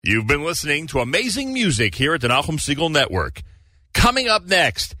You've been listening to amazing music here at the Nachum Segal Network. Coming up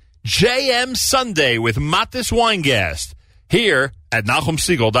next, JM Sunday with Matis Weingast here at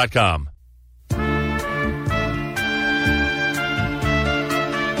NachumSegal.com.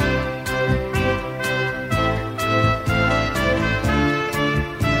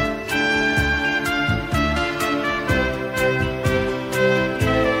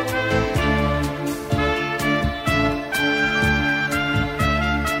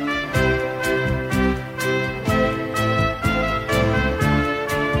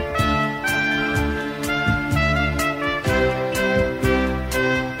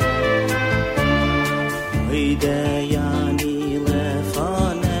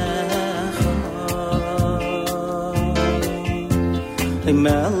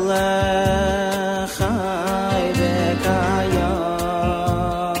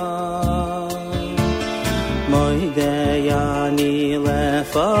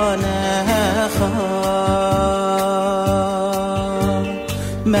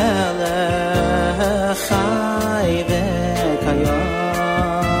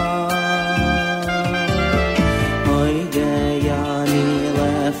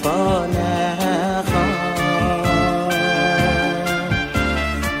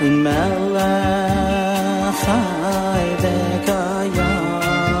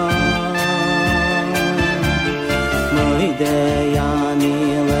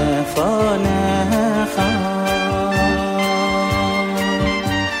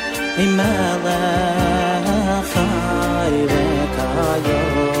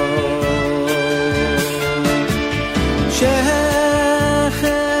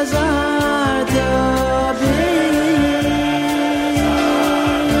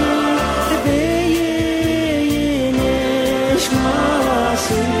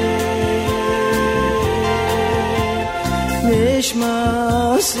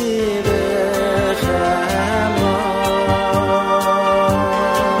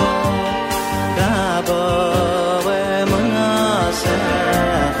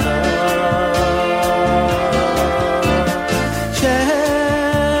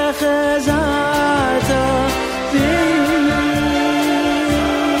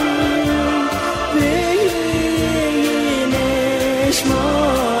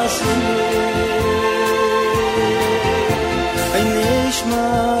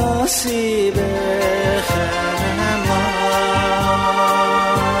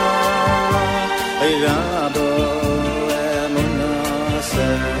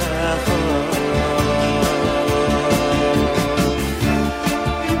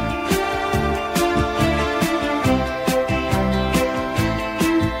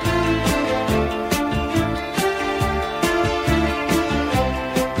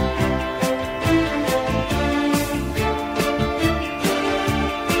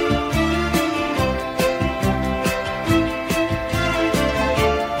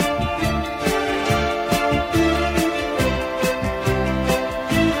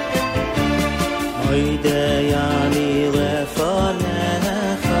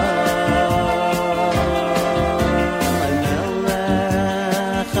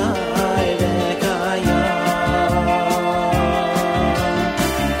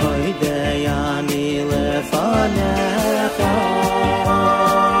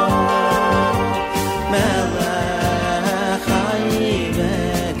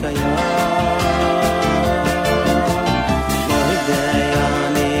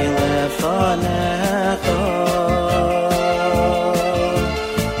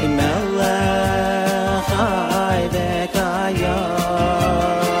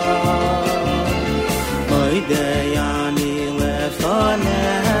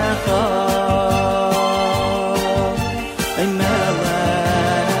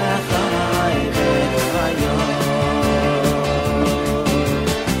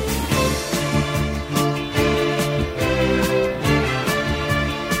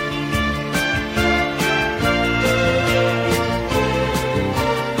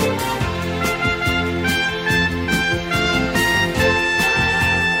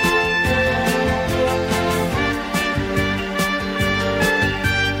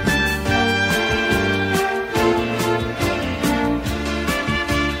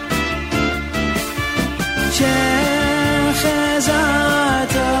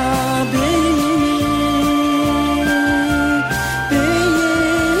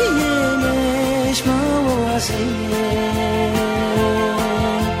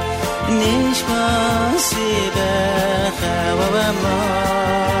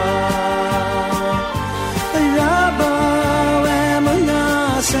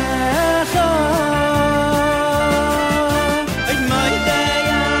 Secha, my day.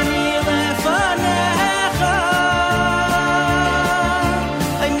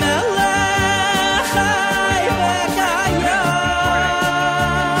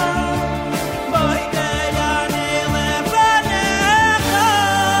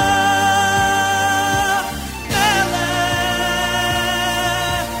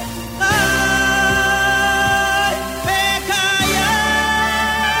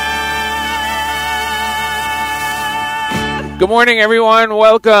 Good morning, everyone.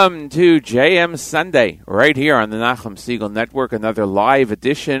 Welcome to JM Sunday, right here on the Nachum Segal Network. Another live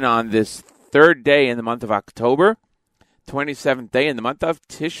edition on this third day in the month of October, 27th day in the month of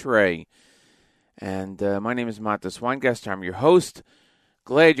Tishrei. And my name is Matis Weingast. I'm your host.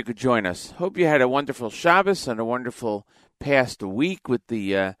 Glad you could join us. Hope you had a wonderful Shabbos and a wonderful past week with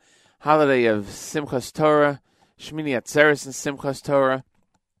the holiday of Simchas Torah, Shmini Atzeres and Simchas Torah,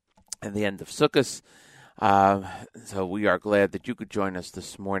 and the end of Sukkot. So we are glad that you could join us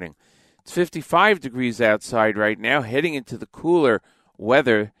this morning. It's 55 degrees outside right now, heading into the cooler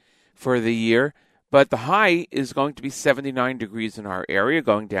weather for the year, but the high is going to be 79 degrees in our area,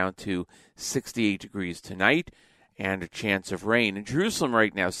 going down to 68 degrees tonight, and a chance of rain. In Jerusalem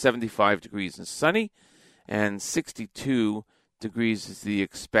right now, 75 degrees and sunny, and 62 degrees is the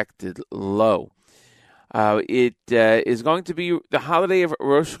expected low. It is going to be the holiday of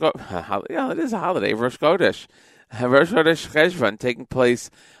Rosh Chodesh. Yeah, it is a holiday of Rosh Chodesh. Rosh Chodesh Cheshvan taking place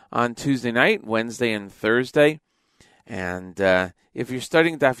on Tuesday night, Wednesday, and Thursday. And if you're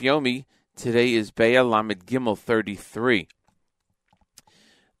studying Daf Yomi, today is Be'ah Lamed Gimel 33.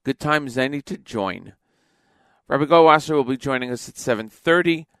 Good time as any to join. Rabbi Goldwasser will be joining us at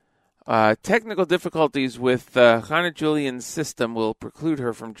 7:30. Technical difficulties with Hannah Julian's system will preclude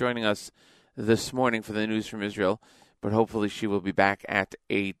her from joining us this morning for the news from Israel, but hopefully she will be back at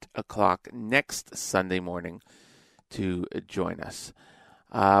 8 o'clock next Sunday morning to join us.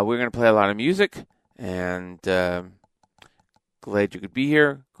 We're going to play a lot of music, and glad you could be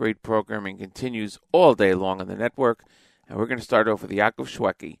here. Great programming continues all day long on the network, and we're going to start off with Yaakov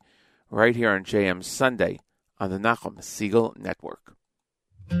Shweki right here on JM Sunday on the Nachum Segal Network.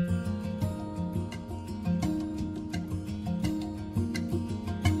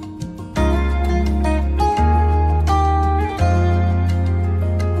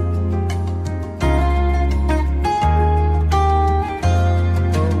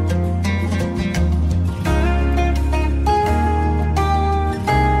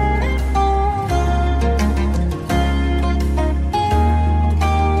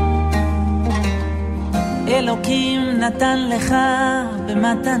 אלוקים נתן לך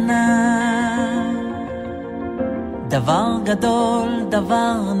במתנה דבר גדול,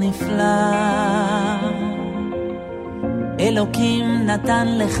 דבר נפלא. אלוקים נתן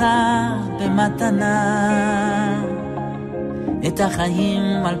לך במתנה את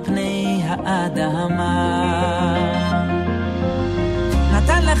החיים על פני האדמה.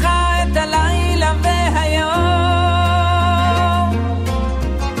 נתן לך את הלילה והיום,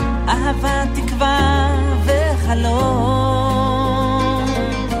 אהבה, תקווה וחלום,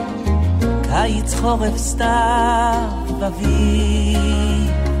 קיץ, חורף, סתיו,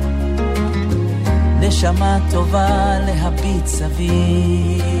 אביב, נשמה טובה להביט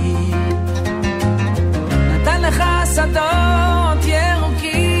סביב. נתן לך שדות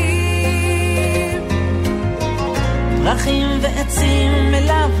ירוקים, פרחים ועצים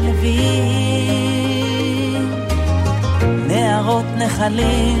מלבלבים, נערות,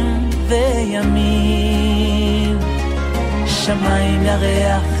 נחלים וימים, שמיים,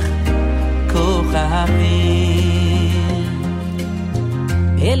 ירח, כוכבים.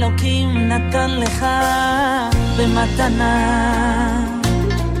 אלוקים נתן לך במתנה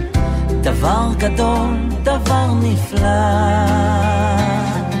דבר גדול, דבר נפלא.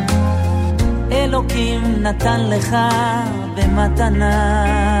 אלוקים נתן לך במתנה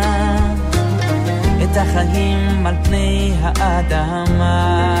את החיים על פני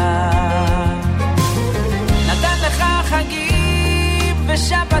האדמה. נתן לך חגים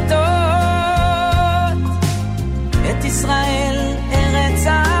ושבתות, את ישראל ארץ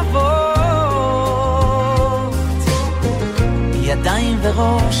האבות, ידיים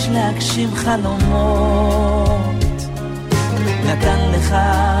וראש להגשים חלומות. נתן לך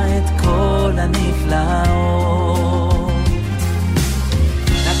את כל הנפלאות,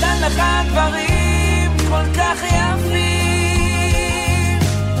 נתן לך דברים כל כך יפים,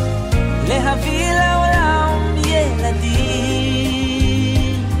 להביא לעולם ילדים,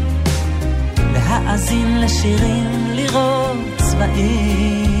 להאזין לשירים, לראות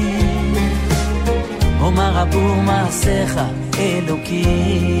צבעים, ומה רבו מעשיך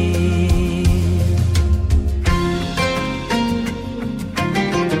אלוקים.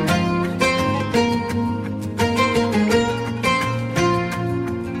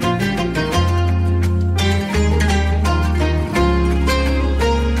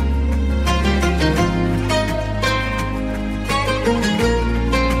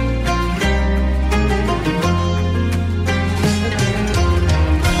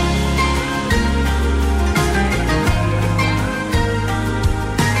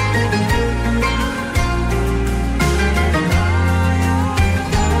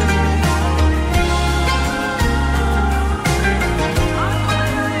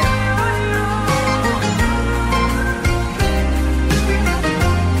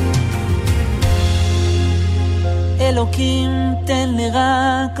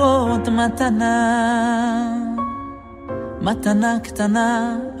 רק עוד מתנה, מתנה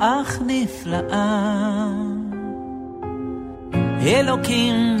קטנה אך נפלאה.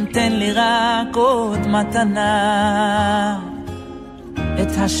 אלוקים תן לי רק עוד מתנה,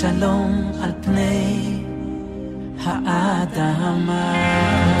 את השלום על פני האדמה.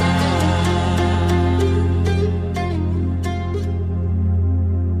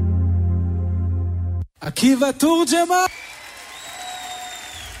 עקיבא תורג'מן.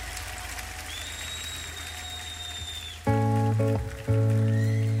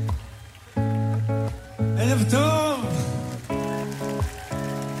 ערב טוב.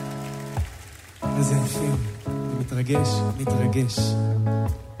 איזה יפים. אני מתרגש.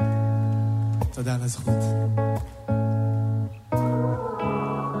 תודה על הזכות.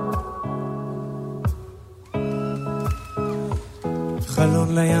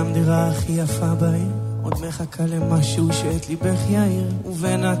 חלון לים, דירה הכי יפה בעיר, עוד מחכה למשהו שאת ליבך יאיר,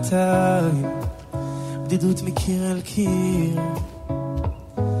 ובינתיים בדידות מקיר אל קיר.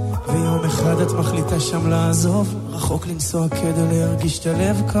 ויום אחד את מחליטה שם לעזוב, רחוק לנסוע כדי להרגיש את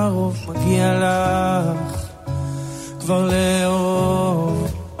הלב קרוב. מגיע לך כבר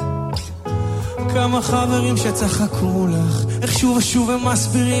לאהוב, כמה חברים שצחקו לך, איך שוב ושוב הם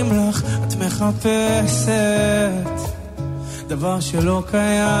מסבירים לך, את מחפשת דבר שלא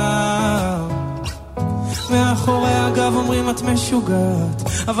קיים. מאחורי הגב אומרים את משוגעת,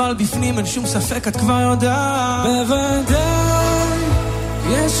 אבל בפנים אין שום ספק את כבר יודעת. בוודאי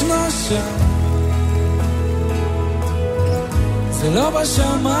ישנו שם, זה לא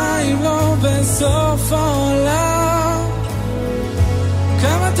בשמיים, לא בסוף העולם.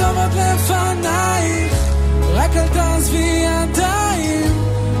 כמה טובות לפנייך, רק אל תעזבי ידיים,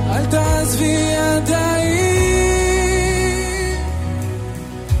 אל תעזבי ידיים.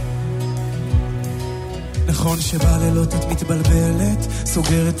 נכון שבלילות את מתבלבלת,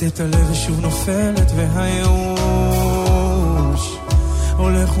 סוגרת את הלב ושוב נופלת, והייאוש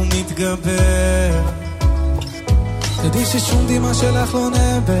הולך ומתגבר. תדעי ששום דמעה שלך לא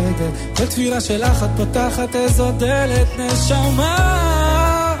נאבדת, כל תפילה שלך את פותחת איזו דלת.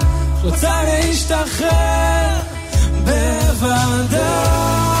 נשמה רוצה להשתחרר, בוודאי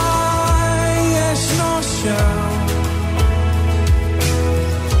ישנו שם,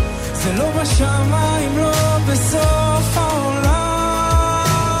 זה לא בשמיים, לא בסוף העולם.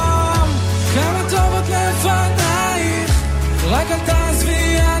 כמה טובות לפנייך, רק אל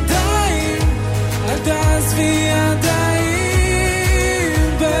תעזבי ידיים, אל תעזבי ידיים.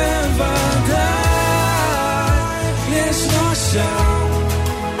 בוודאי ישנו שם,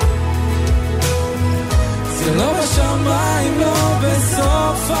 זה לא בשמיים, לא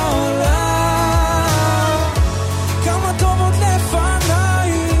בסוף העולם. כמה טובות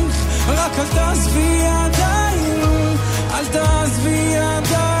לפנייך, רק אל תעזבי ידיים, אל תעזבי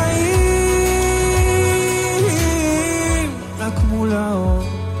ידיים. רק מול האור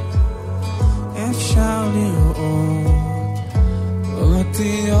אפשר לראות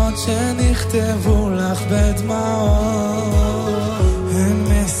אותיות שנכתבו לך בדמעות. הן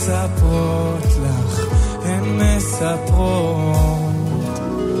מספרות לך, הן מספרות,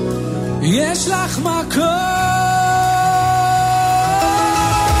 יש לך מקום.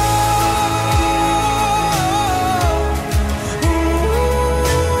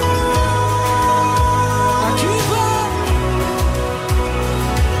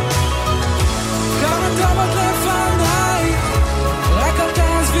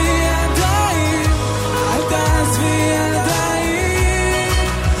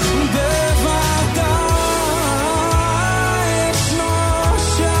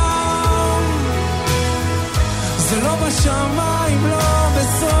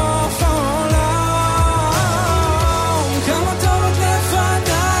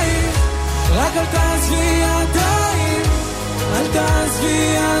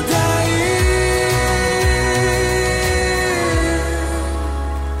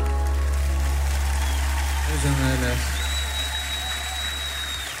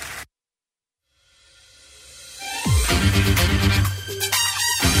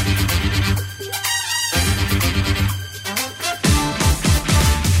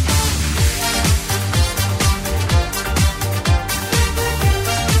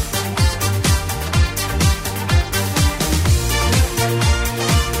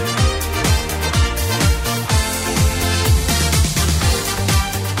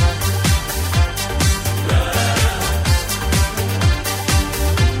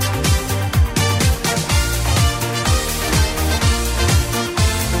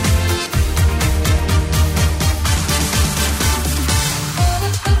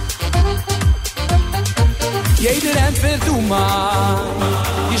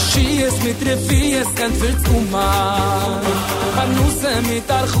 Schies mit Refies entfällt Hanusse mit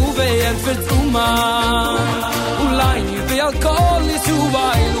Archuve entfällt Ulai wie Alkohol ist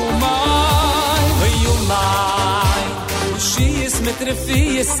Uweil Umay Schies mit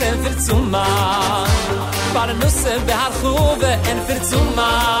Refies entfällt Hanusse mit Archuve entfällt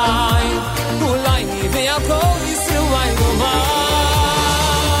Ulai wie Alkohol ist Uweil Umay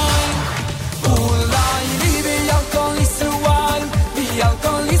Ulai wie Alkohol ist Uweil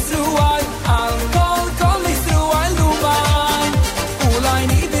Alcohol is ruai, alcohol is ruai, lumai. Ulai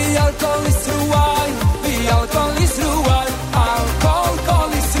ni the alcohol is ruai, the alcohol is ruai,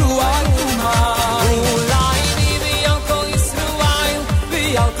 alcohol is ruai, lumai. Ulai ni the alcohol is ruai, the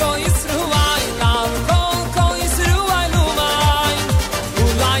alcohol is ruai, alcohol is ruai, lumai.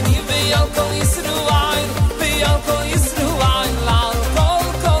 Ulai ni the alcohol is ruai, the alcohol is ruai,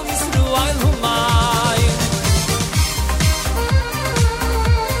 alcohol is ruai, lumai.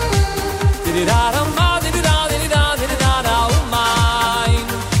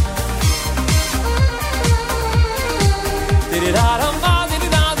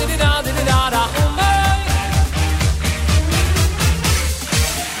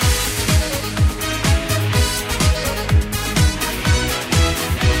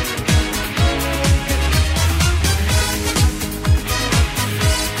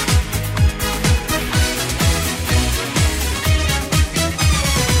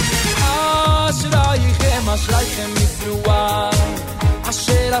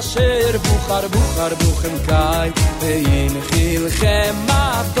 Asher buchar buchem kai vein khilchem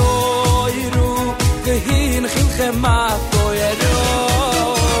matoyru vein khilchem matoyru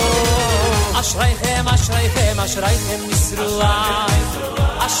Ashreichem Yisruai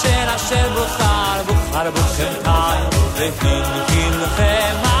Asher buchar buchem kai vein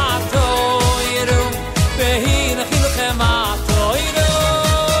khilchem matoyru vein khilchem matoyru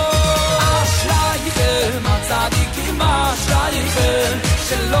Ashreichem tzadikim Ashreichem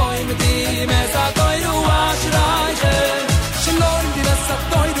Shalom di mesatoyru ashraichem Shalom di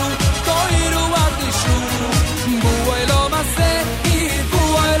mesatoyru toyru adishu Buelo maseh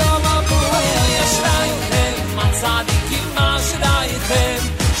buelo mabu Ashraichem matzadikim ashraichem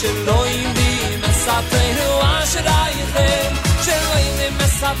Shalom di mesatoyru ashraichem Shalom di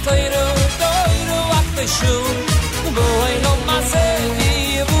mesatoyru toyru adishu Buelo maseh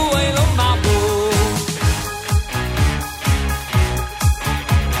buelo mabu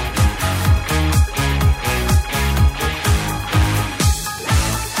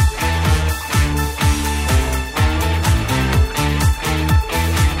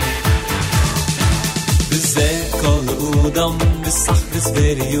Udam besachtes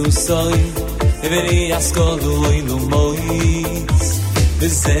verio soy everi askolu ilu mois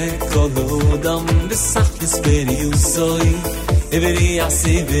bezekolu udam besachtes verio soy everi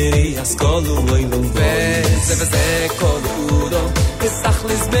askolu ilu mois bezekolu udam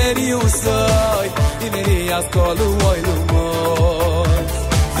besachtes verio soy everi askolu ilu mois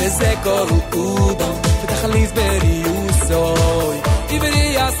bezekolu udam besachtes verio soy everi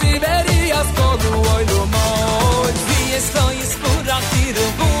askolu ilu mois Estoy espuratido,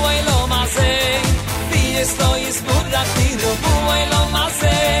 buelo masei. Estoy espuratido, buelo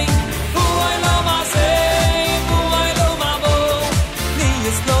masei. Buelo masei, buelo mabo.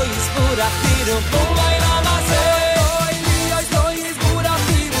 Estoy espuratido, buelo masei. Estoy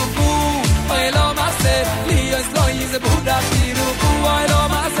espuratido, buelo masei. Estoy espuratido, buelo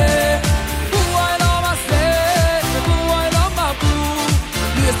masei. Buelo masei, buelo mabo.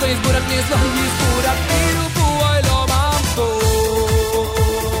 Estoy espuratido, buelo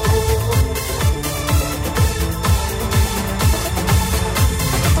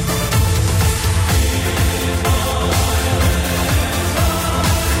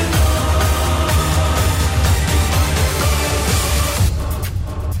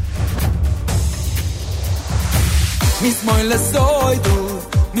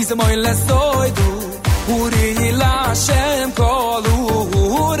Mis moile soy du Uri la Shem kol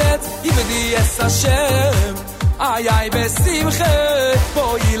uret Ibedi es Hashem Ay ay besimche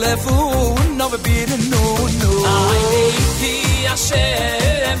Boi lefun No bebirin nu Ay ki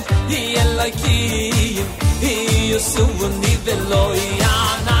Hashem Hi Elohim Hi Yusuni veloi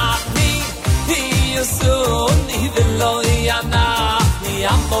anachni Hi Yusuni veloi anachni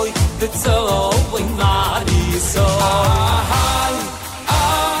Amoy betzoi mariso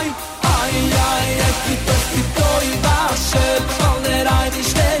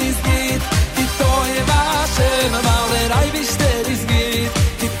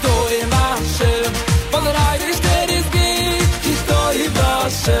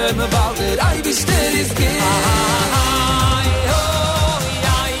Weil der Ei bist der ist geht. Ay, oh,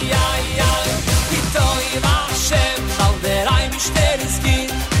 ay,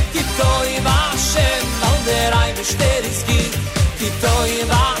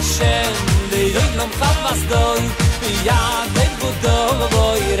 חסדוי ביד בגבודו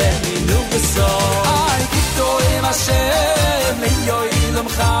ובוירה מינו בסור אי גיטוי השם ליועילם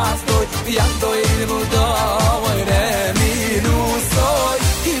חסדוי בידוי בגבודו ובוירה מינו סוי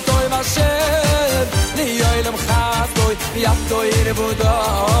גיטוי השם ליועילם חסדוי בידוי בגבודו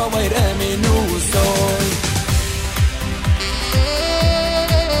ובוירה מינו סוי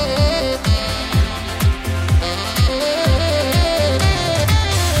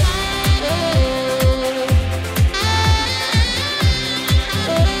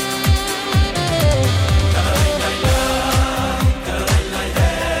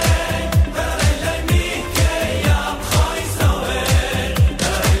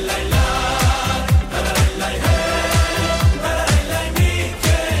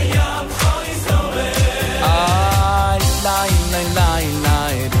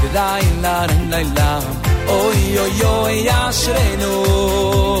Oy oy oy ashreinu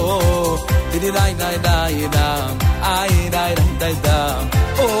dai dai dai dam ay dai dai dam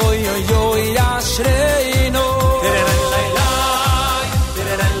oy oy oy ashreinu dai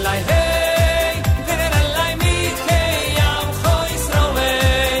dai dai hey dai dai mi ke yam khoy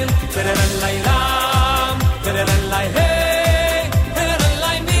srovel dai dai lam dai dai hey dai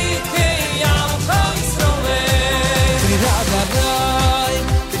dai mi ke yam khoy srovel dai dai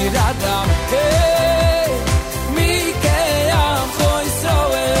hey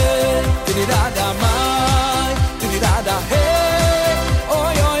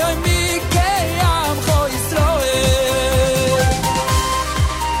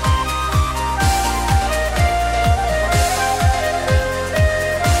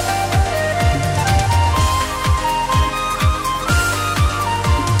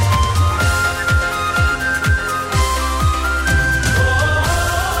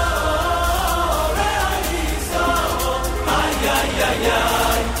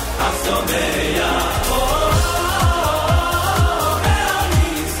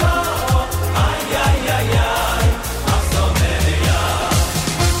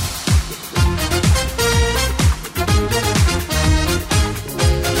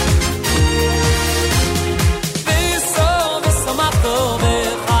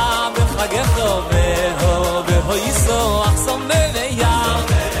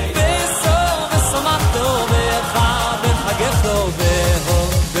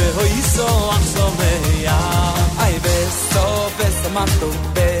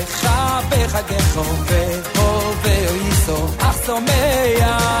בחגך ואויסו אך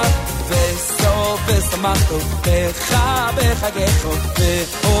שמח וסוף ושמחתו בך בחגך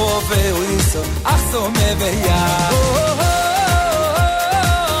ואויסו אך שמח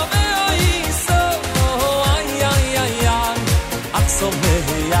ואויסו איי איי איי אך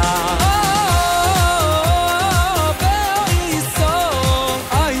שמח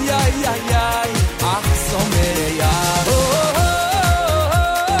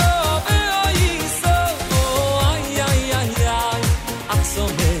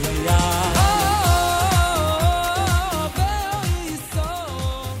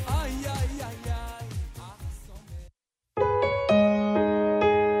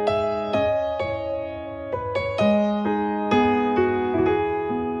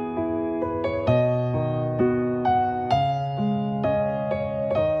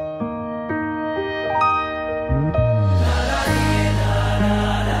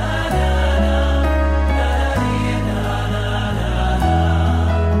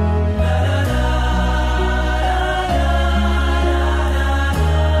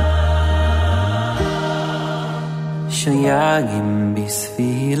שייגים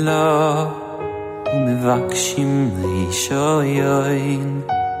בספילה ומבקשים לישוין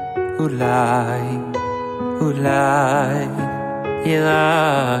אולי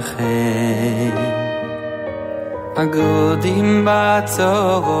ירחם אגודים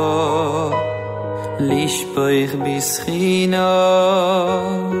בצורו לשפוך בסחינו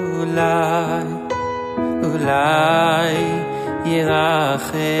אולי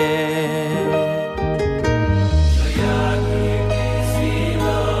ירחם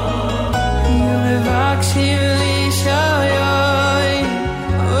מבקשים לי שויוי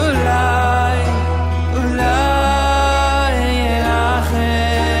אולי ירחם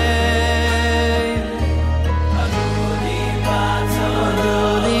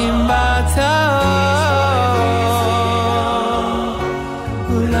אגודים בצור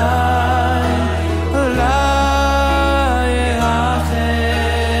אולי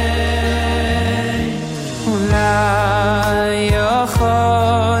ירחם אולי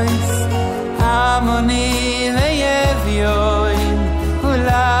יוחויס המוני ויביון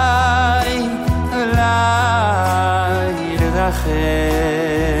אולי ירחם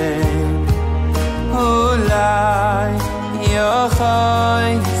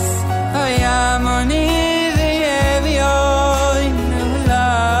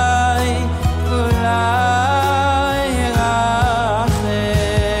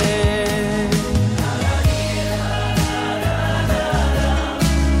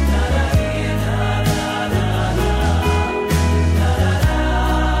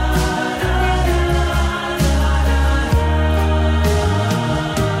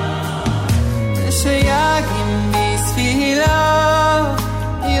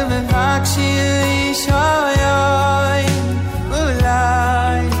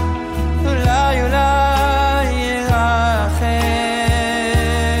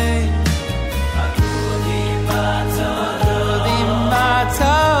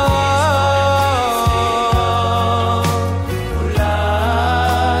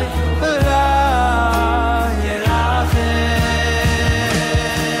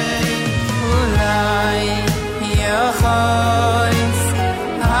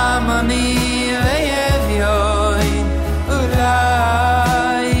ami ve'yevioi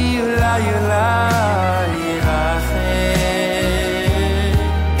ulai ulai ulai yirachem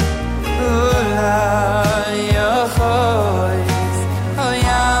ulai yochois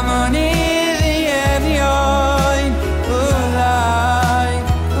oyamoni ve'yevioi ulai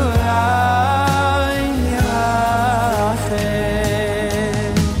ulai yirachem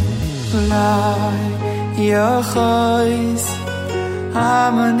ulai yochois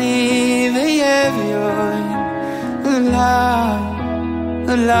amani ve'yevioi ulai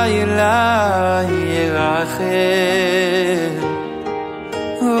ulai ulai yirachem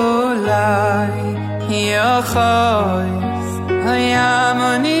ulai yochois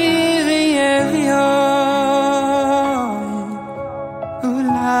amani ve'yevioi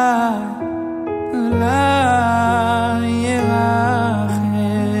ulai ulai yirachem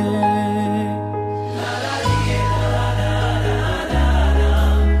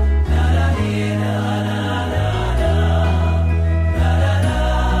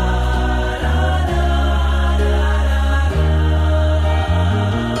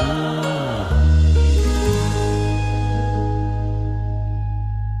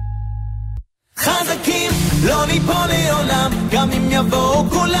חזקים, לא ניפול לעולם, גם אם יבואו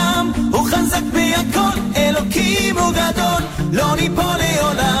כולם, הוא חזק בהכל, אלוקים הוא גדול, לא ניפול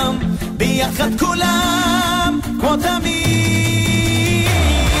לעולם, ביחד כולם, כמו תמיד.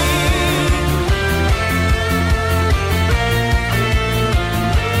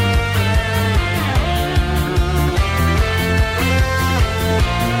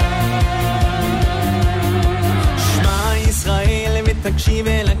 שמע ישראל ותקשיב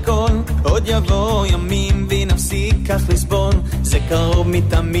אל הכל, עוד יבוא ימים ונפסיק כך לסבול, זה קרוב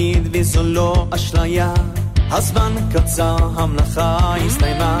מתמיד וזו לא אשליה, הזמן קצר, המלאכה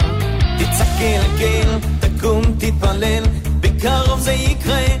הסתיימה, תצעק אל הקהל, תקום תתפלל, בקרוב זה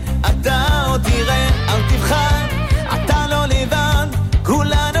יקרה, אתה עוד תראה, אל תבחר, אתה לא לבד,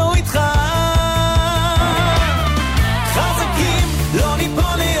 כולנו איתך. חזקים, לא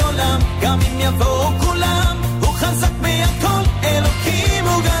ניפול לעולם, גם אם יבואו כולם, הוא חזק מהכל, אלוקים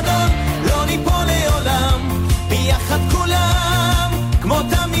הוא גדול, לא ניפול לעולם, ביחד כולם, כמו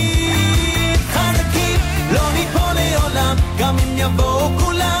תמיד. חזקים, לא ניפול לעולם, גם אם יבואו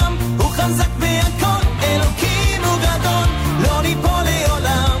כולם, הוא חזק מהכל, אלוקים הוא גדול, לא ניפול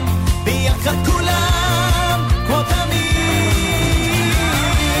לעולם, ביחד כולם, כמו תמיד.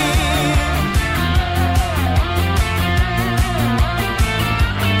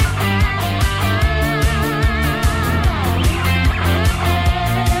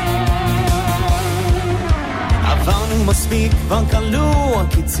 עברנו מספיק, כבר קלו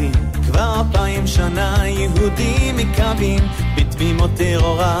הקיצים, כבר 2000 שנה יהודים מקווים, בתמימות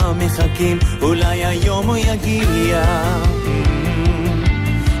טרורה מחכים, אולי היום הוא יגיע.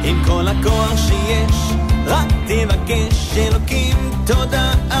 עם כל הכוח שיש, רק תבקש אלוקים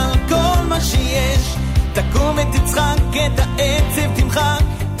תודה על כל מה שיש, תקום ותצחק, את העצב תמחק,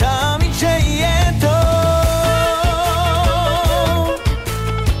 תאמין שיהיה טוב.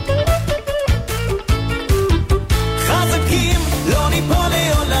 חזקים, לא ניפול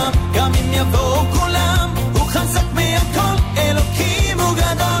לעולם, גם אם יבואו כולם, הוא חזק מהכל, אלוקים הוא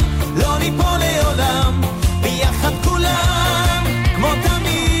גדול, לא ניפול לעולם, ביחד כולם, כמו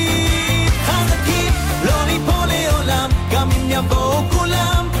תמיד. חזקים, לא ניפול לעולם, גם אם יבואו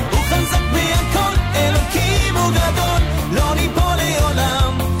כולם, הוא חזק מהכל, אלוקים הוא גדול, לא ניפול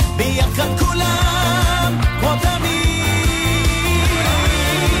לעולם, ביחד כולם, כמו תמיד.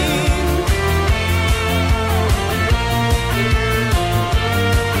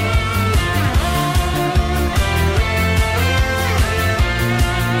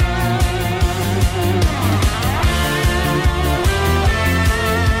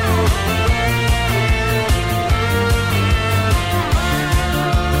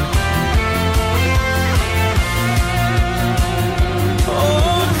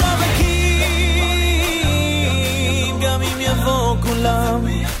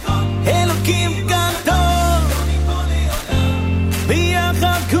 אלוקים גדול,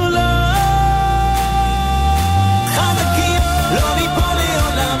 ביחד כולם. חזקים, לא ניפול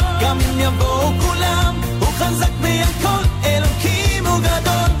לעולם, גם אם יבואו כולם, הוא חזק מהכל, אלוקים הוא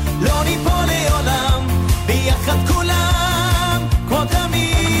גדול, לא ניפול לעולם, ביחד כולם, כמו תמיד.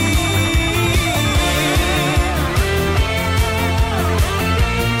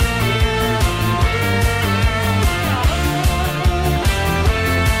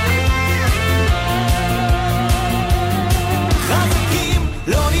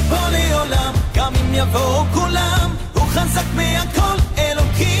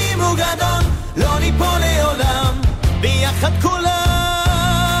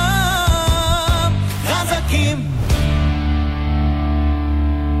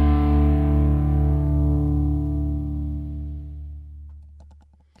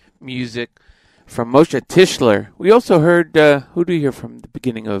 music from Moshe Tischler. We also heard, who do we hear from the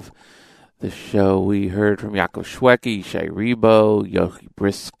beginning of the show? We heard from Yaakov Shweki, Shai Rebo, Yochi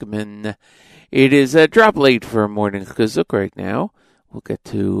Briskman. It is a drop late for Morning Chizuk right now. We'll get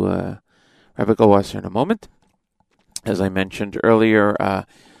to Rabbi Goldwasser in a moment. As I mentioned earlier,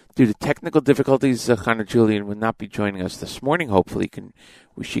 due to technical difficulties, Chana Julian will not be joining us this morning. Hopefully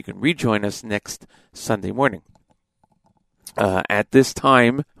she can rejoin us next Sunday morning. At this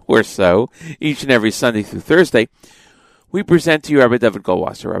time, or so, each and every Sunday through Thursday, we present to you Rabbi David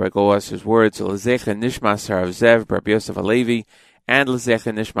Goldwasser. Rabbi Goldwasser's words, L'zecha Nishmas Harav Zev, Rabbi Yosef Halevi, and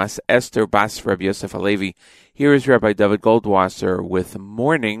L'zecha Nishmas Esther Bas Rabbi Yosef Halevi. Here is Rabbi David Goldwasser with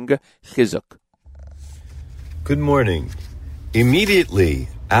Morning Chizuk. Good morning. Immediately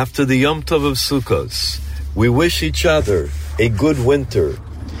after the Yom Tov of Sukkot, we wish each other a good winter.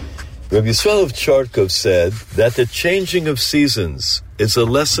 Rabbi Yisrael of Charkov said that the changing of seasons is a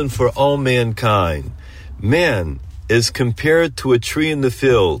lesson for all mankind. Man is compared to a tree in the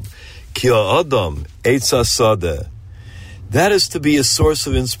field, ki ha'adam eitz hasadeh. That is to be a source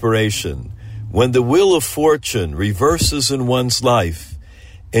of inspiration. When the wheel of fortune reverses in one's life,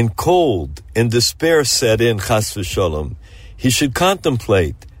 and cold and despair set in, chas v'shalom, he should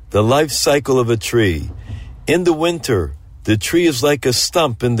contemplate the life cycle of a tree. In the winter, the tree is like a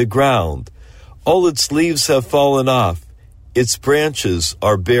stump in the ground. All its leaves have fallen off. Its branches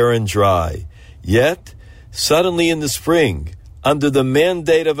are bare and dry. Yet, suddenly in the spring, under the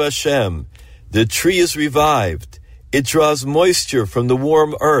mandate of Hashem, the tree is revived. It draws moisture from the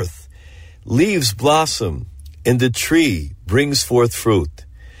warm earth. Leaves blossom, and the tree brings forth fruit.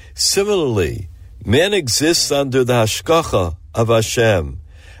 Similarly, man exists under the hashgacha of Hashem.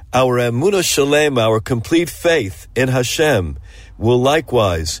 Our emunah shalem, our complete faith in Hashem, will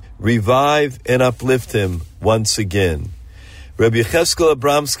likewise revive and uplift him once again. Rabbi Yecheskel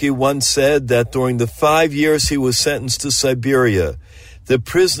Abramsky once said that during the 5 years he was sentenced to Siberia, the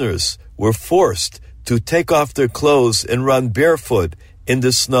prisoners were forced to take off their clothes and run barefoot in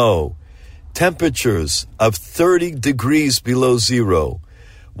the snow. Temperatures of 30 degrees below zero.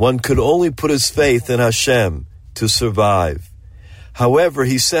 One could only put his faith in Hashem to survive. However,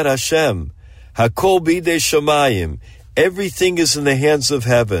 he said, Hashem, Hakol bidei shamayim, everything is in the hands of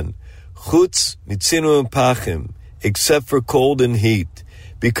heaven, chutz mitzinu and pachim, except for cold and heat,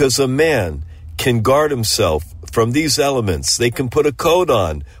 because a man can guard himself from these elements. They can put a coat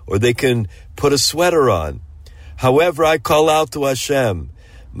on, or they can put a sweater on. However, I call out to Hashem,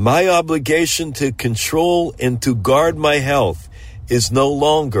 my obligation to control and to guard my health is no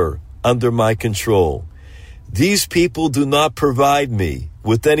longer under my control. These people do not provide me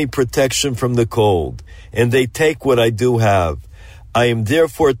with any protection from the cold, and they take what I do have. I am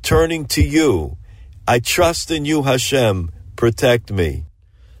therefore turning to you. I trust in you, Hashem. Protect me.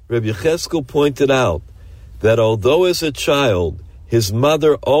 Rabbi Yecheskel pointed out that although as a child, his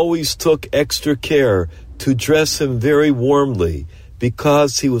mother always took extra care to dress him very warmly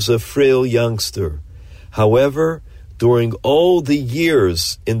because he was a frail youngster. However, during all the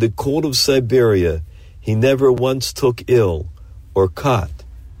years in the cold of Siberia, he never once took ill or caught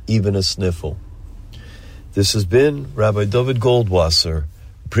even a sniffle. This has been Rabbi David Goldwasser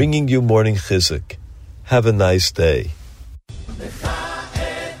bringing you Morning Chizuk. Have a nice day.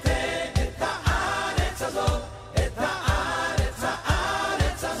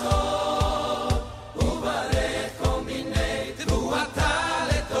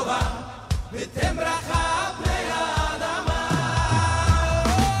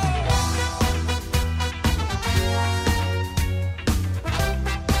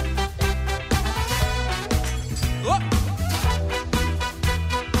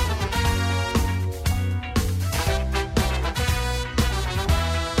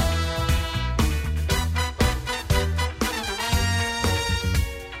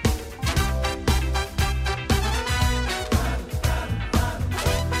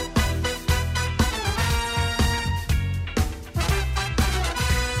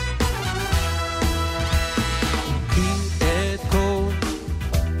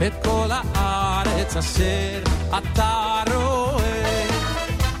 את כל הארץ אשר אתה רואה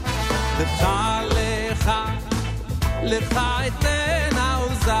לך לך לך אתנה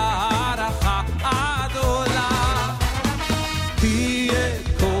וזרעך עד עולם כי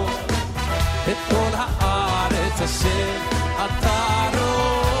את כל הארץ אשר אתה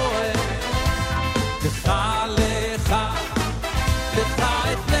רואה לך לך לך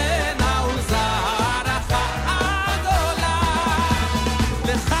אתנה וזרעך עד עולם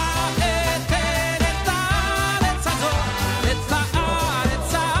לך אתן את הארץ הזאת את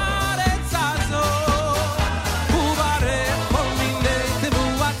הארץ הזאת וברך כל מיני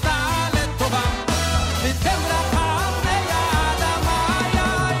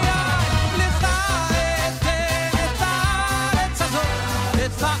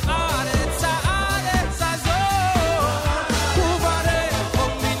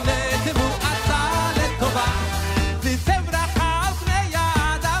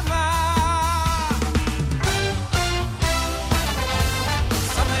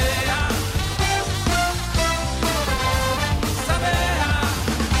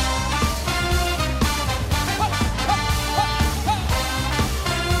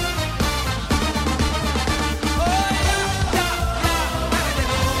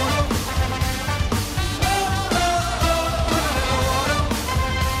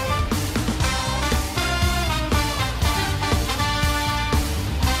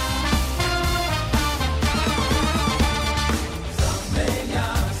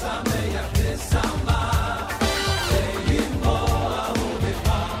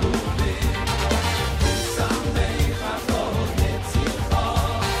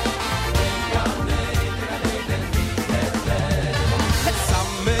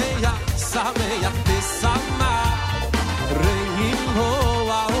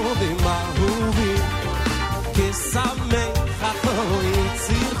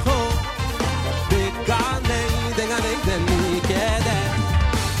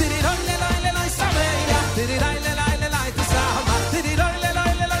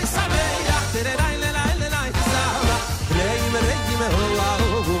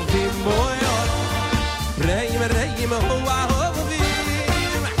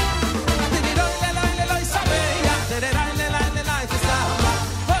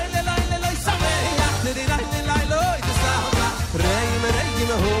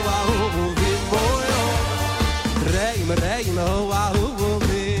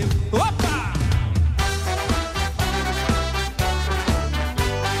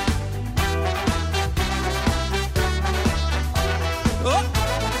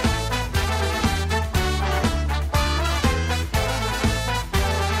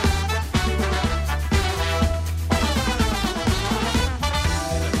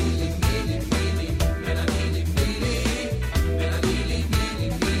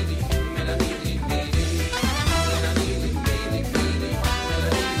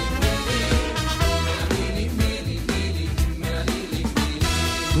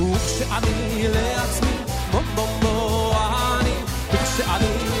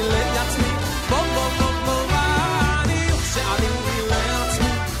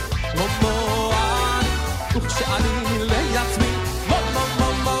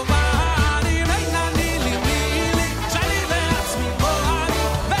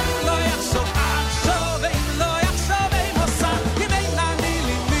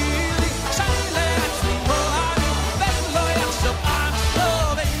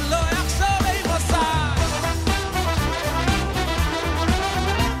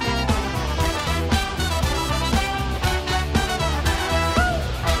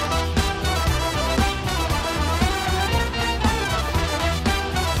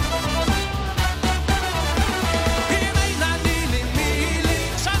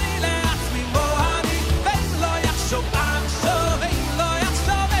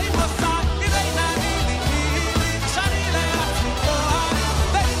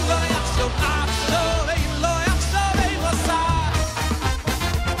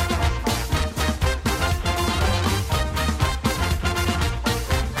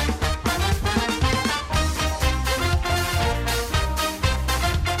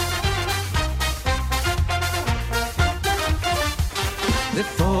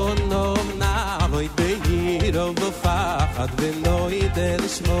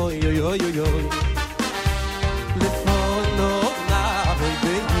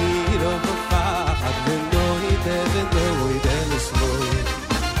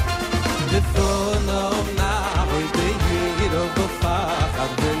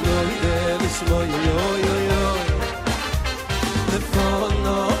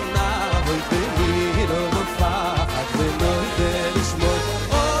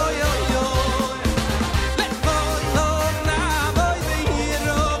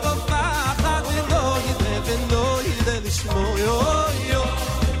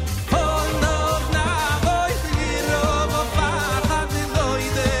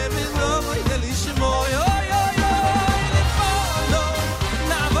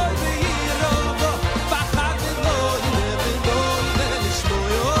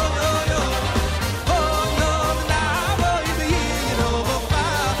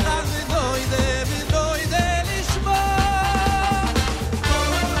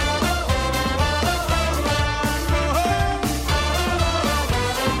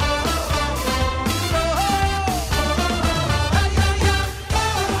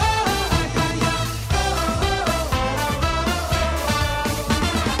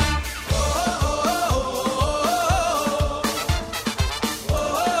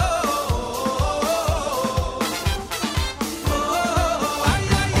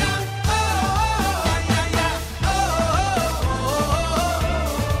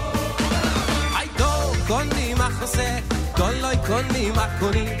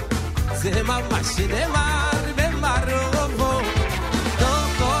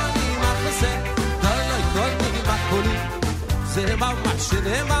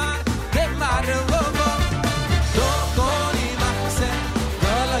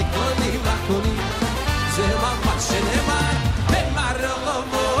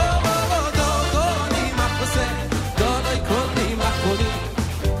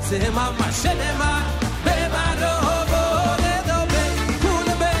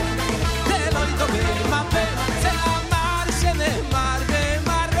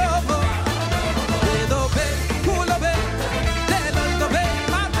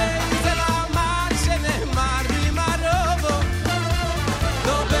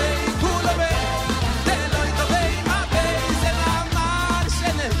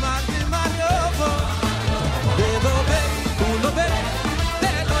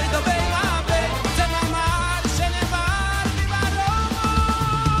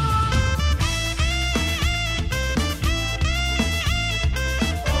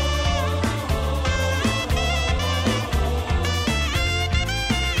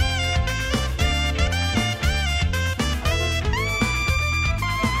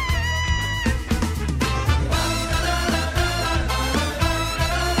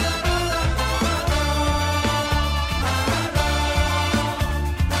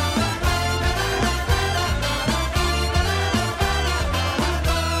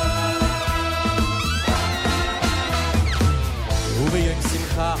ובגן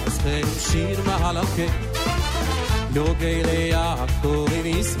שמחה אסכם שיר מהלכה יוגי ליעקב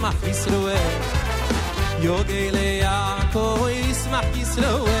ישמח ישראל יוגי ליעקב ישמח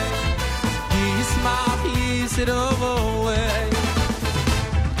ישראל ישמח ישראל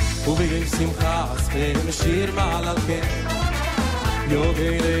ובגן שמחה אסכם שיר מהלכה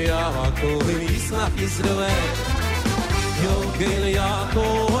יוגי ליעקב ישמח ישראל יוגי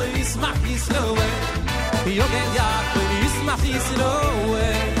ליעקב ישמח ישראל יוגל יעקב ישמח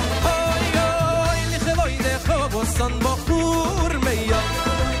ישראל אוי אוי לכבוי דחו סון בחור מיום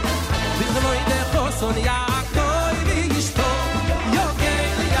לכבוי דחו סון יעקב וישתו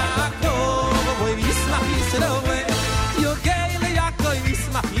יוגל יעקב וישמח ישראל יוגל יעקב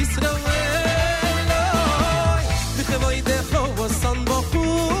ישמח ישראל אוי לכבוי דחו סון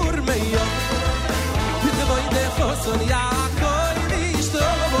בחור מיום לכבוי דחו סון יעקב וישתו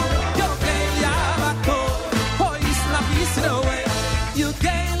You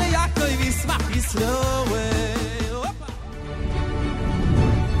gain the Yaakov Yismach Yisroel.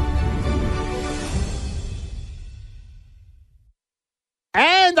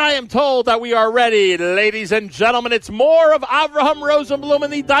 And I am told that we are ready, ladies and gentlemen. It's more of Avraham Rosenblum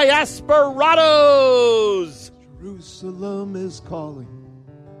and the Diasporados. Jerusalem is calling.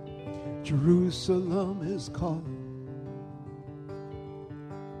 Jerusalem is calling.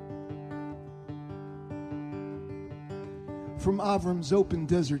 From Avram's open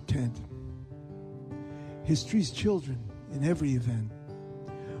desert tent, history's children in every event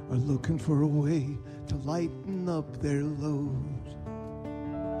are looking for a way to lighten up their load.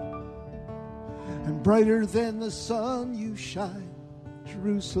 And brighter than the sun you shine,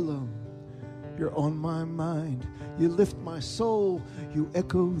 Jerusalem, you're on my mind. You lift my soul, you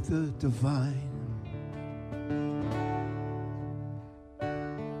echo the divine.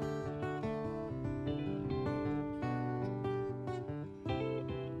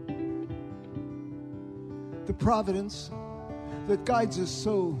 The providence that guides us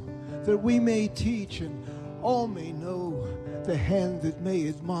so that we may teach and all may know, the hand that may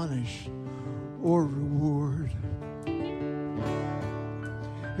admonish or reward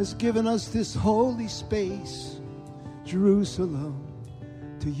has given us this holy space. Jerusalem,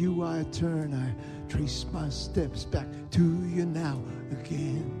 to you I turn, I trace my steps back to you now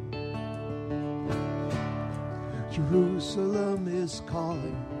again. Jerusalem is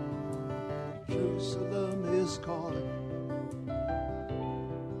calling. Jerusalem is calling.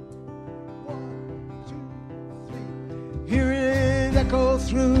 1, 2, 3. Hear it echo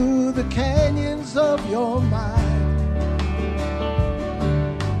through the canyons of your mind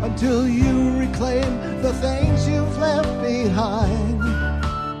until you reclaim the things you've left behind.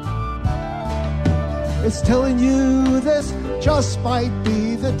 It's telling you this just might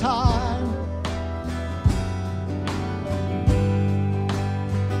be the time.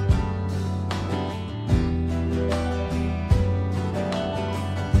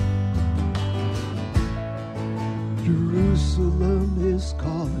 Jerusalem is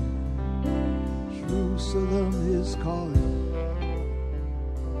calling. Jerusalem is calling.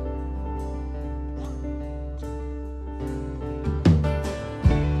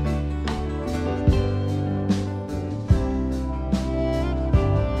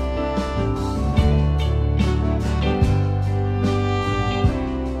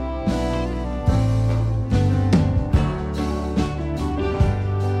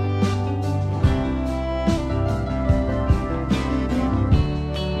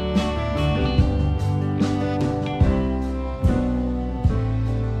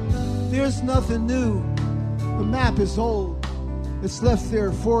 Nothing new, the map is old. It's left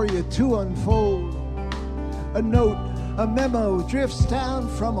there for you to unfold. A note, a memo drifts down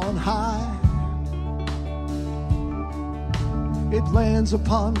from on high. It lands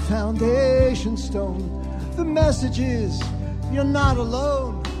upon foundation stone. The message is, you're not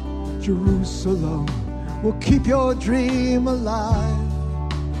alone. Jerusalem will keep your dream alive.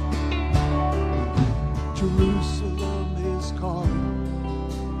 Jerusalem is calling.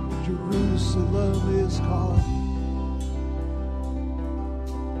 Jerusalem is calling.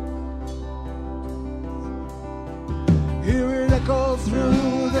 Hear it echo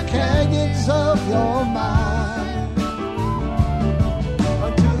through the canyons of your mind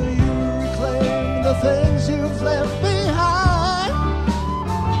until you reclaim the things you've left behind.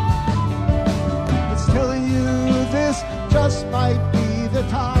 It's telling you this just might be the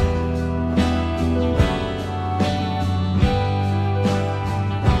time.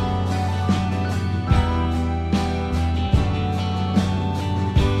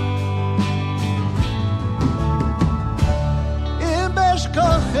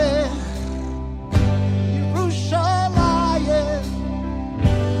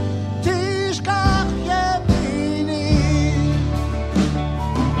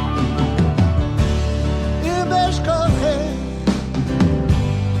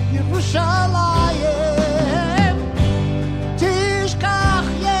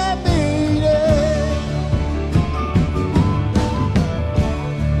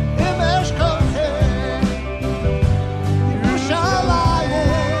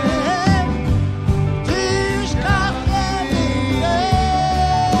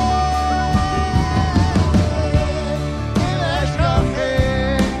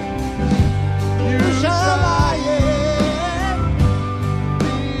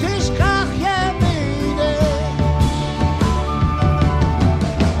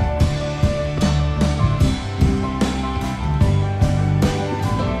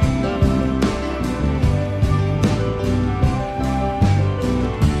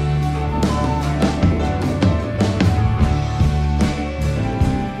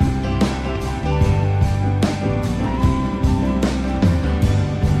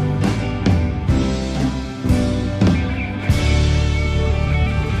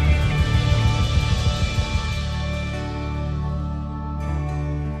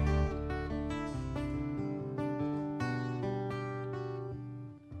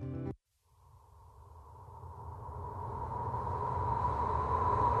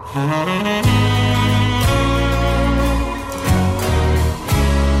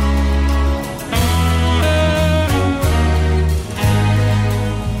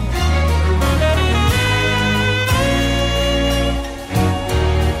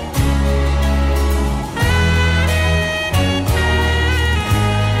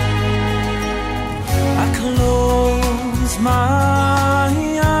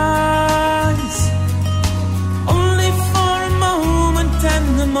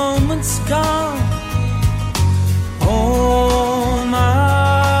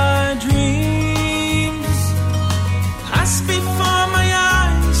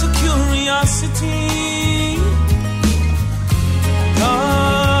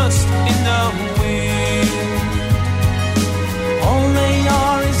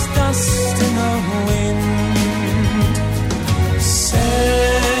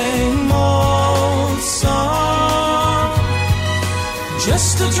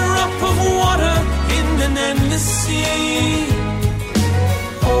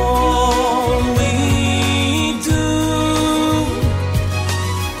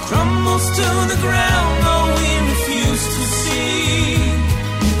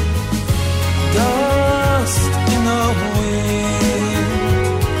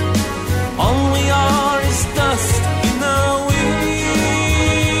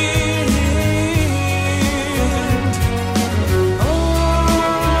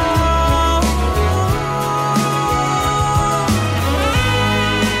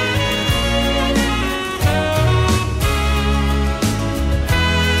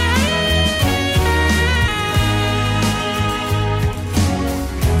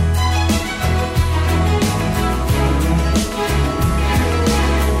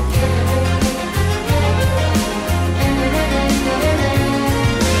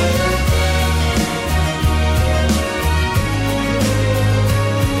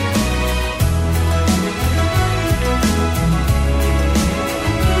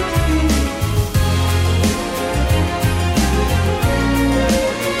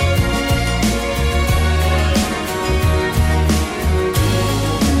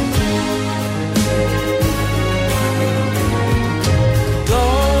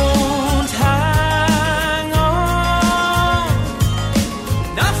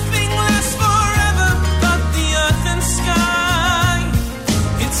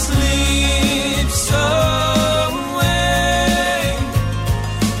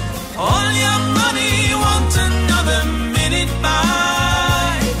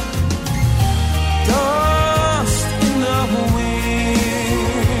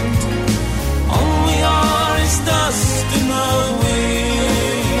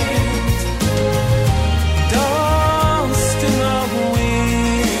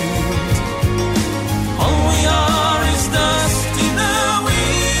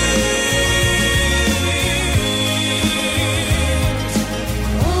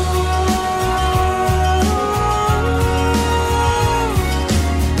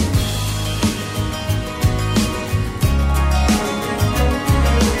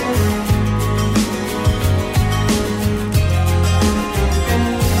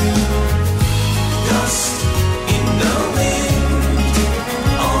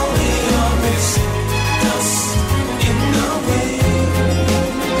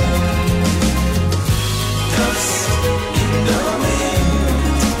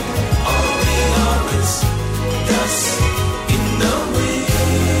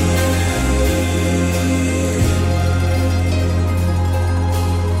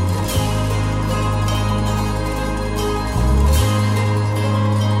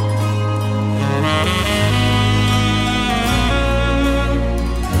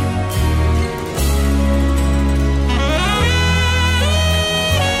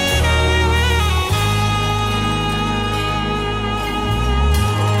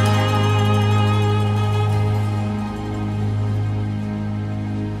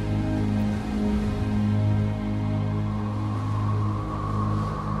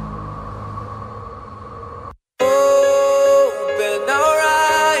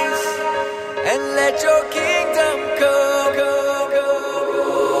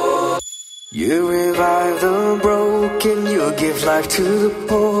 Life to the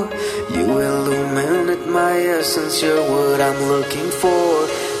poor, you illuminate my essence, you're what I'm looking for.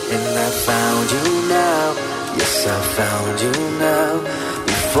 And I found you now, yes I found you now.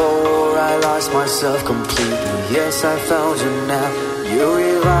 Before I lost myself completely, yes I found you now. You're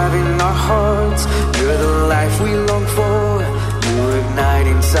reviving our hearts, you're the life we long for. You're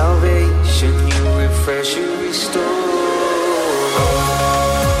igniting salvation, you refresh, you restore.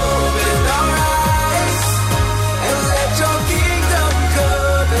 Open our eyes and let your kingdom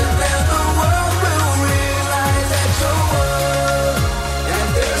come.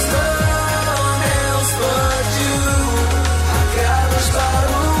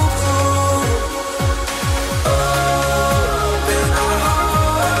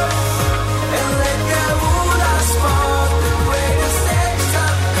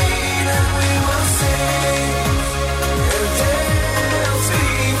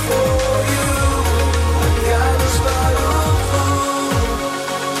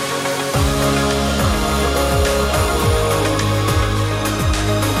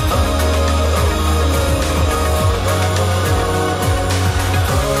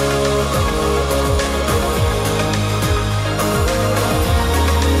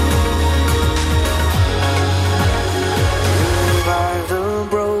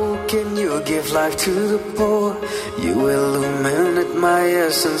 give life to the poor. You illuminate my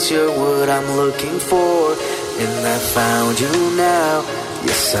essence, you're what I'm looking for. And I found you now,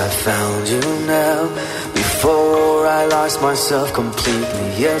 yes I found you now. Before I lost myself completely,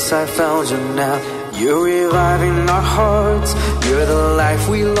 yes I found you now. You're reviving our hearts, you're the life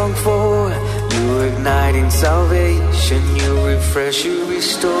we long for. You're igniting salvation, you refresh, you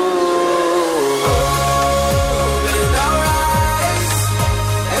restore.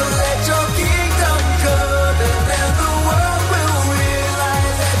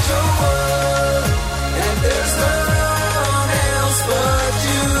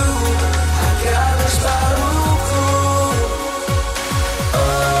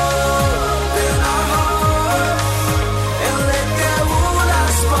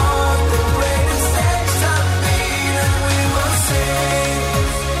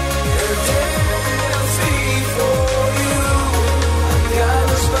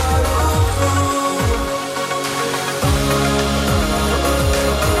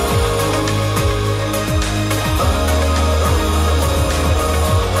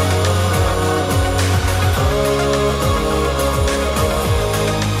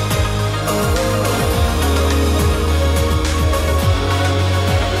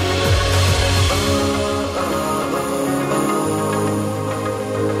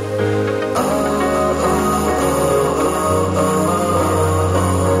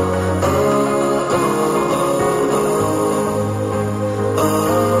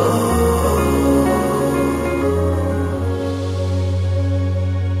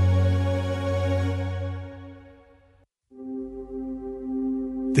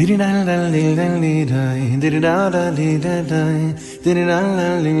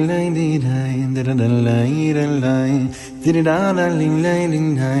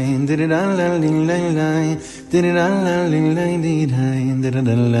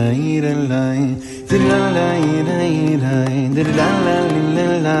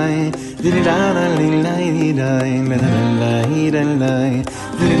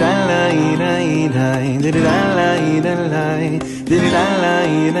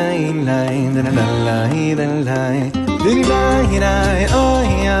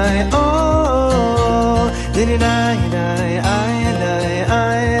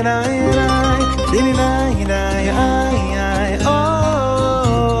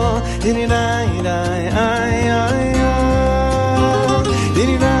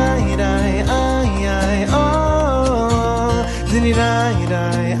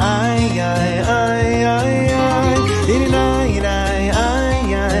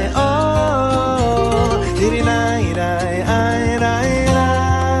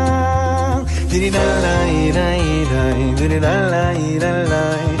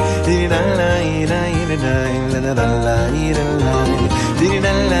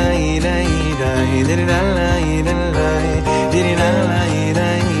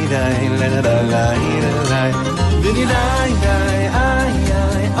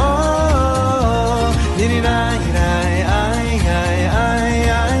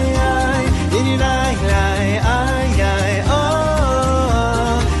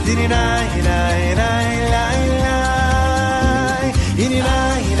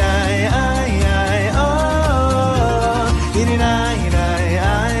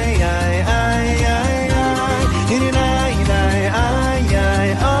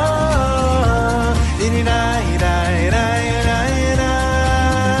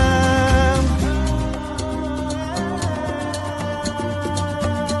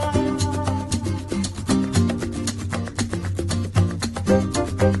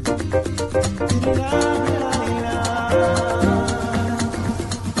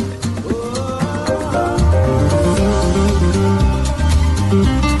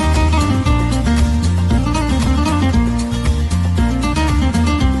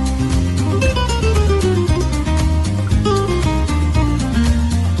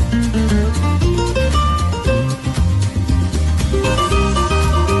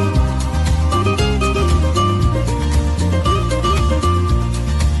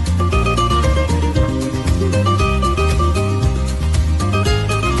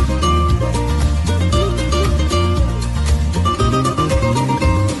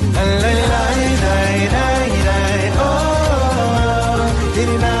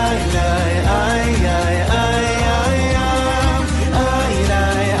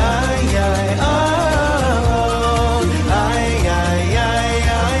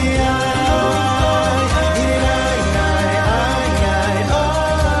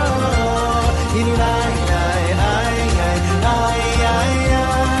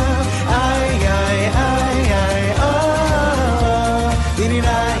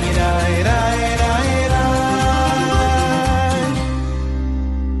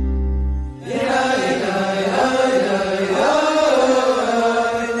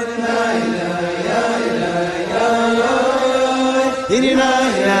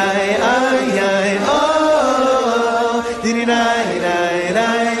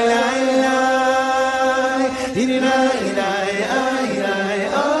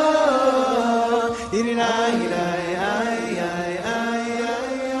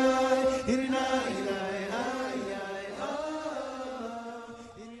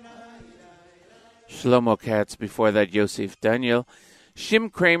 Shlomo Katz, before that Yosef Daniel,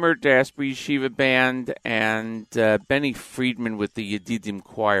 Shim Kramer, Dasbury Yeshiva Band, and Benny Friedman with the Yedidim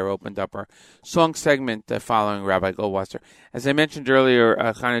Choir opened up our song segment following Rabbi Goldwasser. As I mentioned earlier,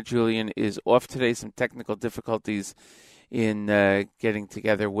 Chana Julian is off today, some technical difficulties in getting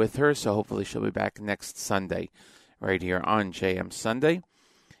together with her, so hopefully she'll be back next Sunday right here on JM Sunday.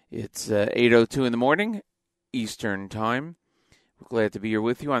 It's 8:02 in the morning, Eastern Time. We're glad to be here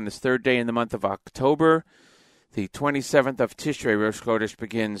with you on this third day in the month of October. The 27th of Tishrei, Rosh Chodesh,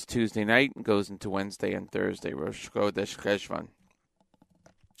 begins Tuesday night and goes into Wednesday and Thursday, Rosh Chodesh Cheshvan.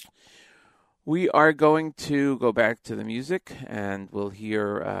 We are going to go back to the music, and we'll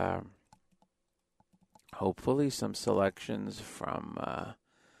hear, hopefully, some selections from,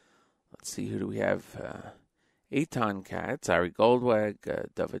 let's see, who do we have? Eitan Katz, Ari Goldwag,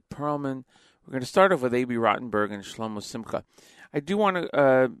 David Perlman. We're going to start off with A.B. Rottenberg and Shlomo Simcha. I do want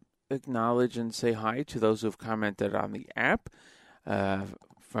to acknowledge and say hi to those who have commented on the app.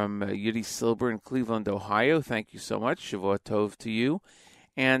 From Yudi Silber in Cleveland, Ohio, thank you so much. Shavua Tov to you.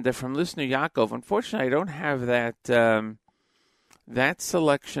 And from listener Yaakov, unfortunately, I don't have that that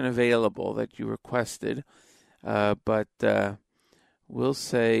selection available that you requested, but we'll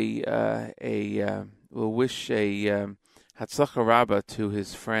say we'll wish a Hatzlacha Rabbah to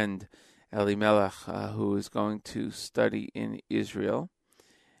his friend Eli Melech, who is going to study in Israel,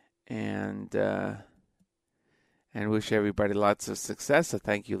 and wish everybody lots of success. So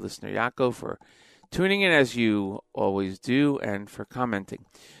thank you, listener Yaakov, for tuning in as you always do, and for commenting.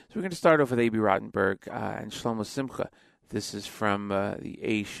 So we're going to start off with A.B. Rottenberg and Shlomo Simcha. This is from the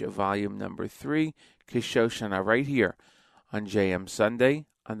Aish, volume number 3, Kishoshana, right here on JM Sunday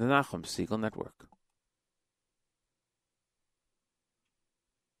on the Nachum Segal Network.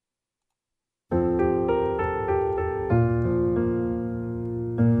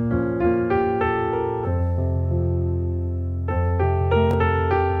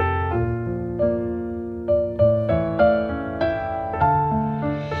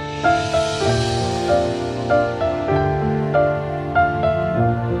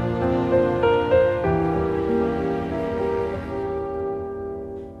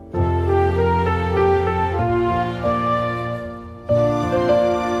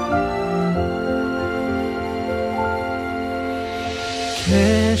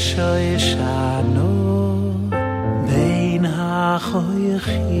 Shoyshanu bein hachoychim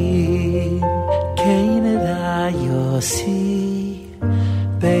kein da yosi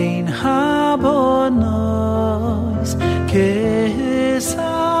bein habonos kesapuach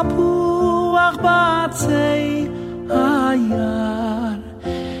batzei hayar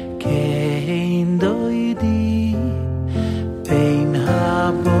kein doidi bein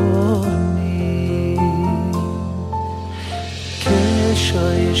habonim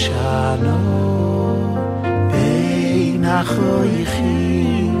shoyshanu bein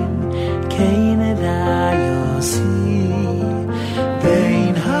hachoychim kein da yosi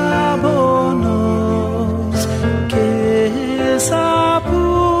bein habonos kesapuach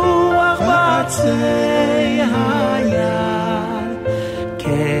batzei hayar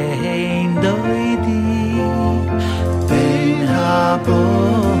kein doidi bein habonos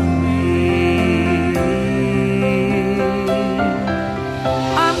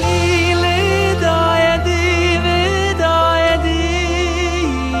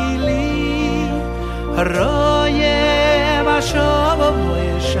Roye Bashobo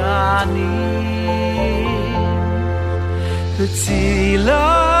Shani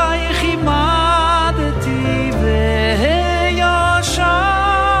Tzilai Chimadati Veyashavti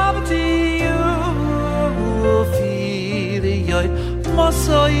Ufiriyoi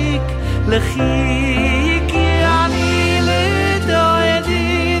Mosoik Lechiki Ani Ledoedi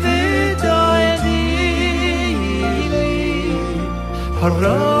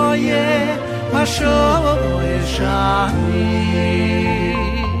Roye Mashoy Shani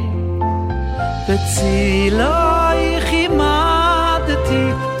Betzilai Chimadati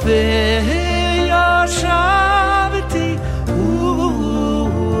Veyashavti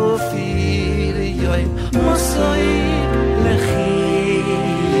Ufiriyoi Mosoy Lechi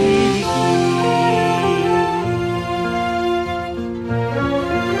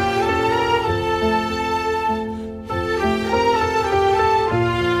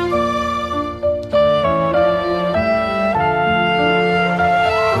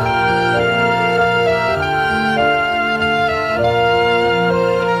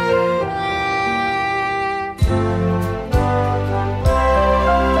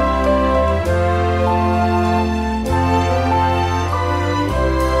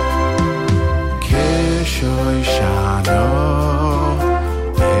shano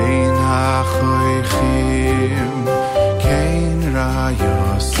ein hachoichim kein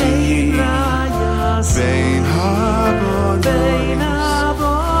rayosi bein habonos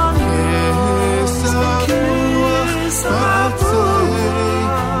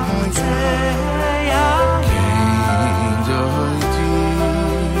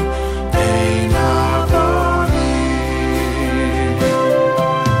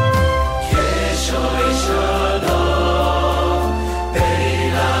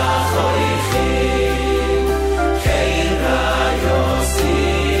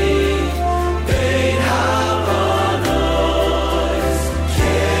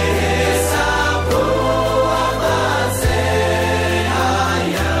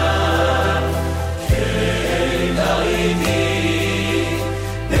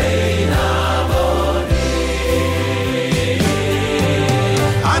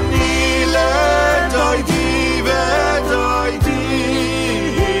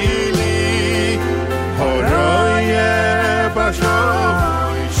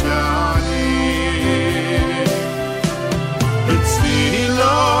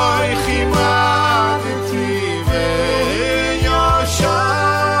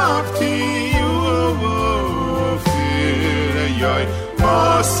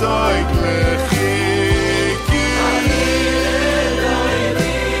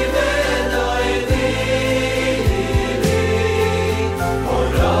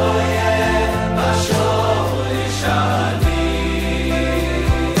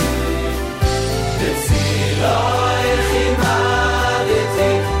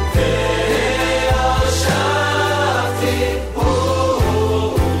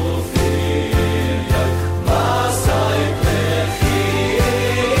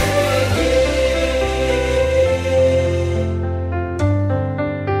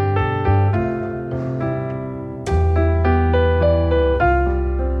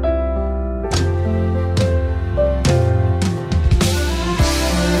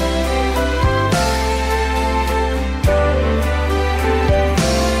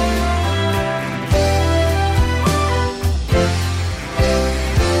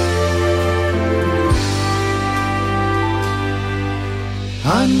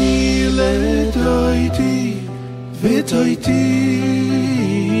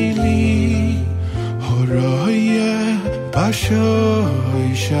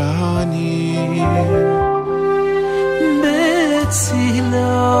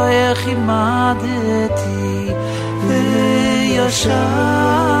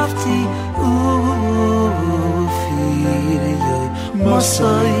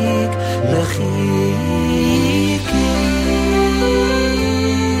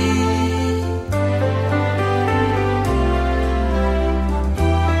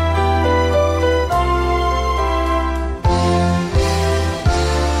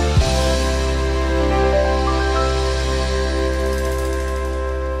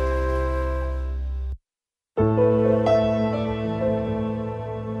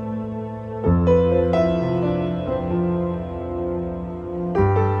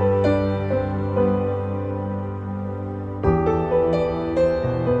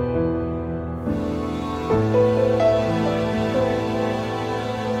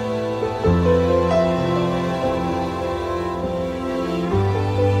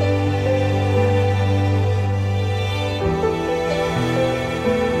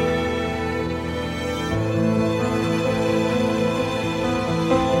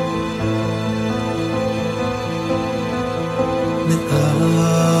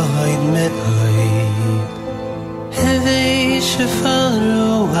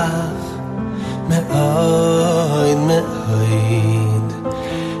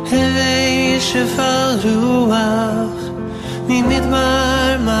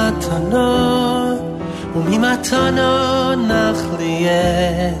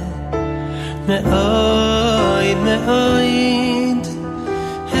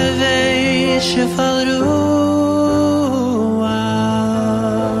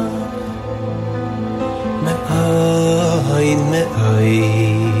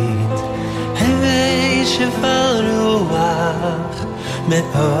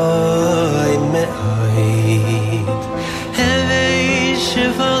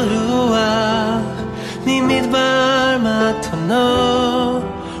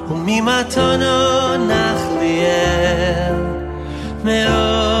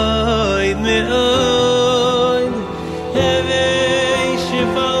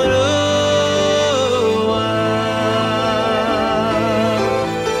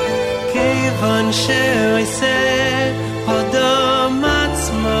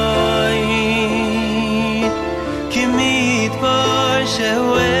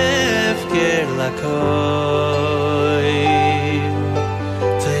lakoi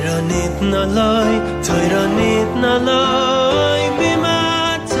Teironit naloi Teironit naloi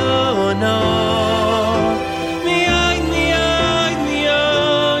Bimatono Mioi mioi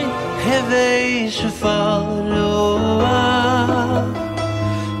mioi Hevei shafal roa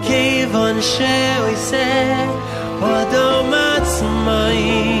Kevon sheoi se Odom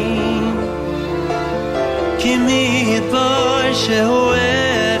atzmayim Kimi yidbar shehu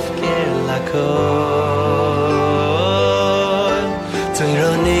efker lakol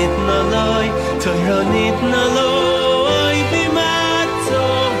Teironit naloi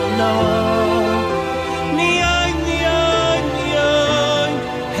Bimatono Mioi mioi mioi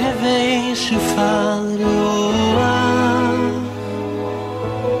Hevei shafal roa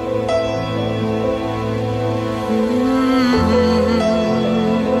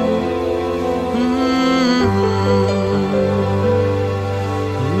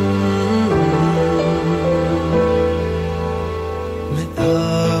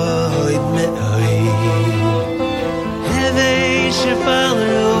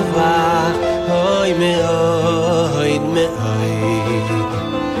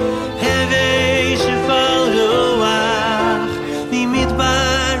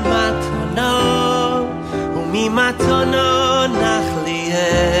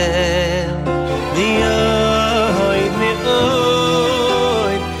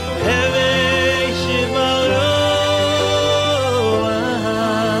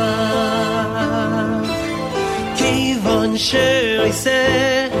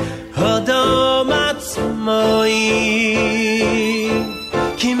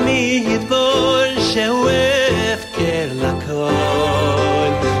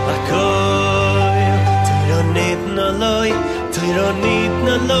Teironit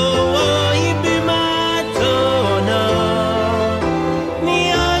naloi Bimatono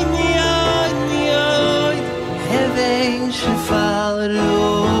Mioi mioi mioi Hevei shafal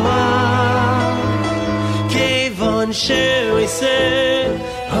roa Kevon sheoi se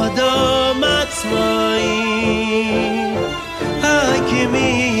Odom atzmayim Ay kimi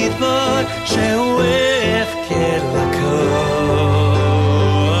yidbar shehu efker lakol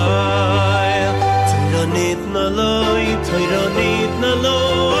Teironit naloi Teironit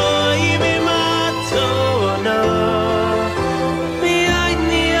naloi Bimatono Mioi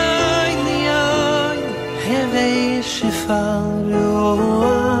mioi mioi Hevei shafal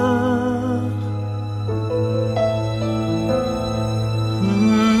roa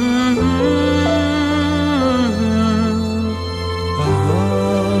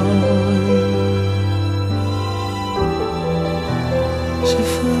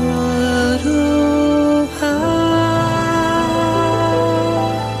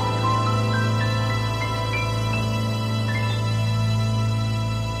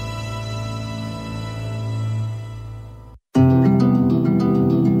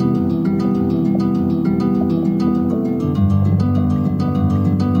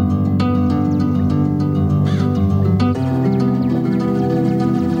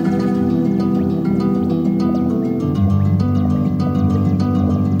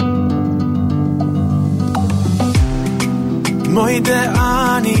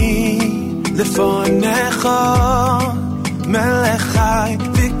Lefonecha melechai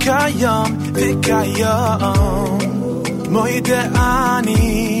vikayom vikayom moide ani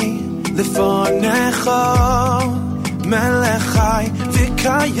lefonecha melechai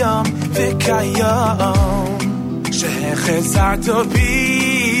vikayom vikayom shechezarto bi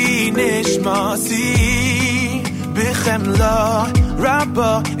nishmasi bichemla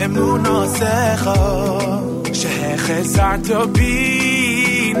rabba emunosecha shechezarto bi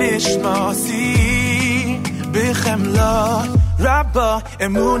nishmasi bichemla rabba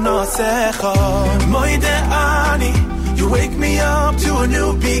emunosecha moide ani you wake me up to a new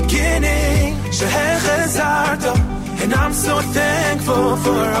beginning shechezarto and I'm so thankful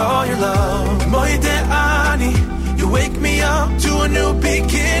for all your love moide ani you wake me up to a new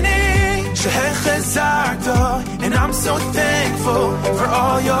beginning shechezarto and I'm so thankful for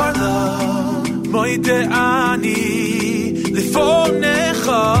all your love moide ani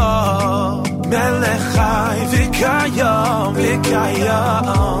lefonecha melechai vikayom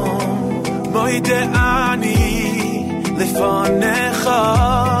vikayom moide ani lefonecha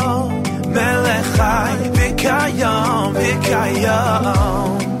melechai vikayom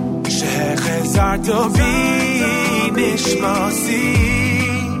vikayom shechezarto bi nishmasi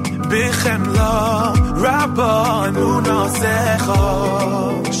bichemla rabba emunosecha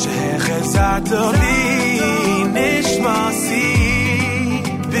shechezarto bi nishmasi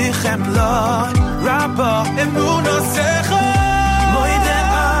bichemla rabba emunosecha moide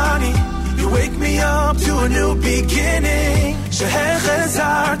ani you wake a new beginning.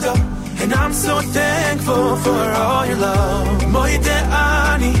 Shehechezarta, and I'm so thankful for all your love. Moide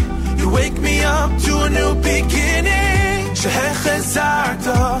Ani, you wake me up to a new beginning.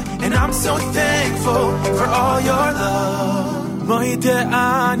 Shehechezarta, and I'm so thankful for all your love. Moide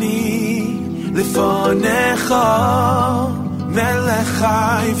Ani, lifonecha,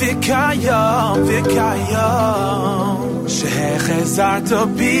 melechai vikayom, vikayom. Shehechezarta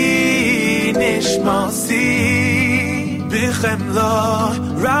bi nishmasi, bichem lo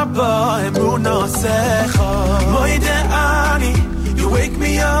rabba emunosecha. Moide Ani, you wake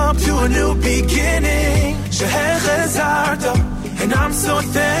me up to a new beginning. Shehechezarta, and I'm so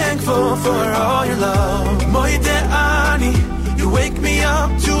thankful for all your love. Moide Ani, you wake me up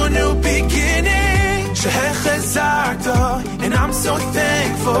to a new beginning. Shehechezarta, and I'm so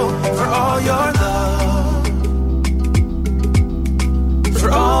thankful for all your love. For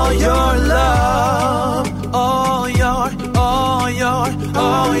all your love, all your love.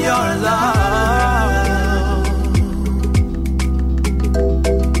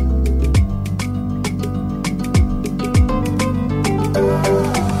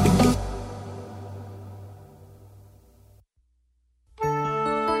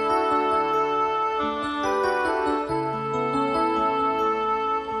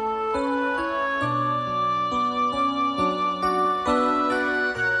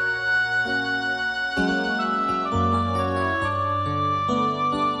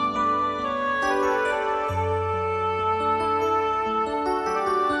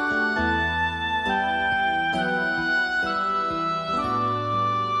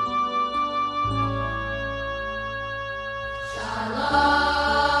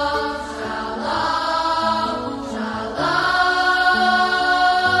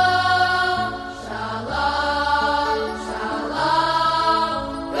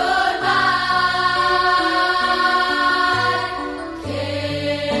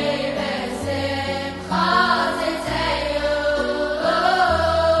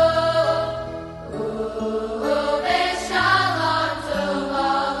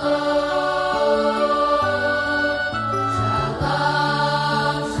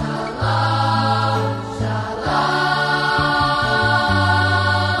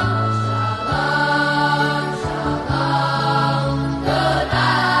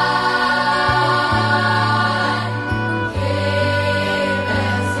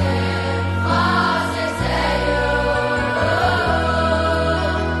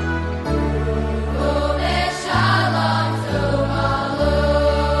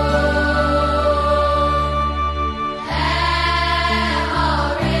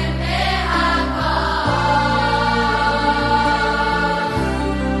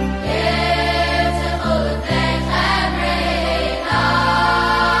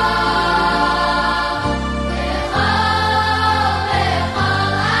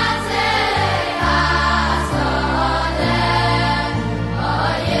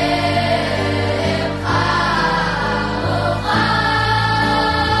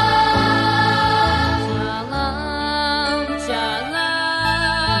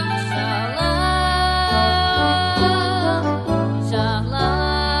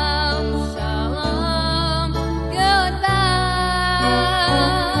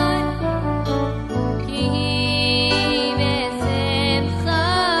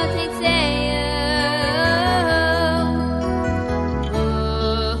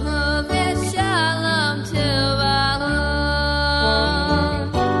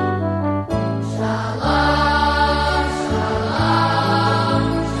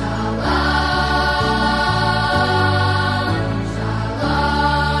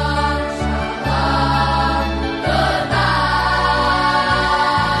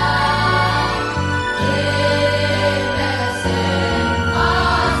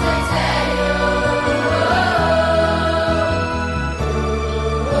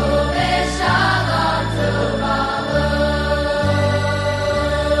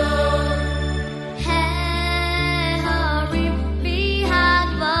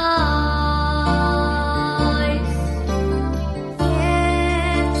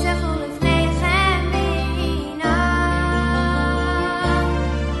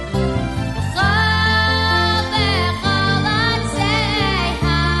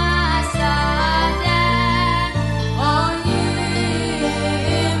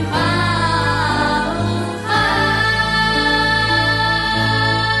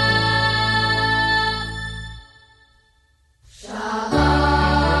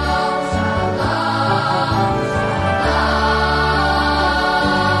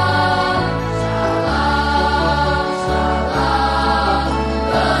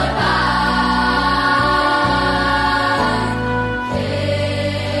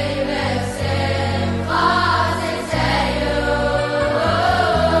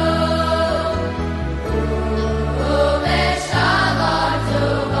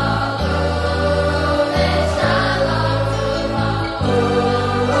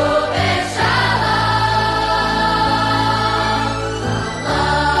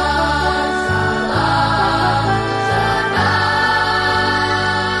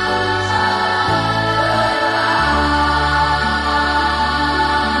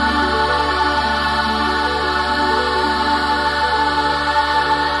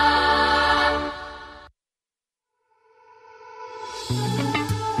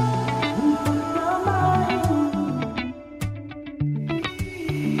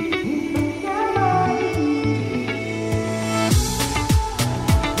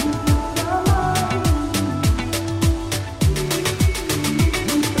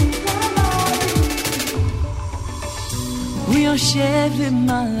 יושב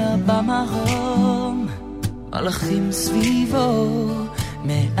למעלה במרום, מלאכים סביבו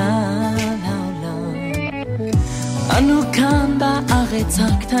מעל העולם. אנו כאן בארץ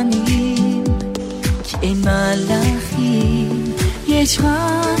הקטנים, כי אין מלאכים, יש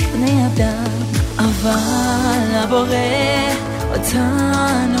רק בני אדם. אבל הבורא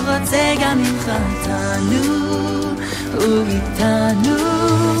אותנו רוצה גם ממך איתנו, הוא איתנו.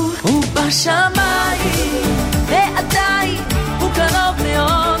 הוא בשמיים ועדיין הוא קרוב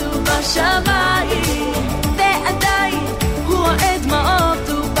מאוד, הוא בשמיים ועדיין הוא רואה דמעות,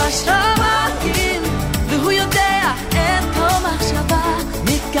 הוא בשמיים והוא יודע את כל מחשבה,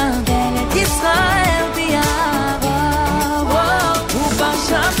 מקבל את ישראל באהבה. הוא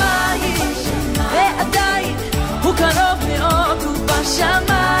בשמיים ועדיין הוא קרוב מאוד, הוא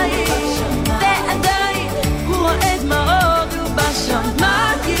בשמיים ועדיין הוא רואה דמעות, הוא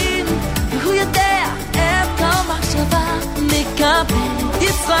בשמיים והוא יודע את כל מחשבה, מקבל את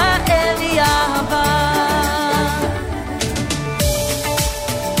ישראל באהבה.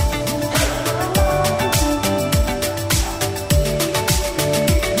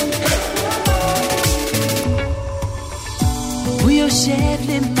 הוא יושב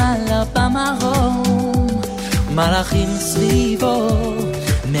למעלה במרום, מלאכים סביבו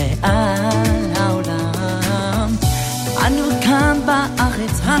מעל העולם. אנו כאן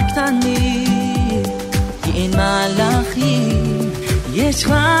בארץ הקטנים, כי אין מלאכים, יש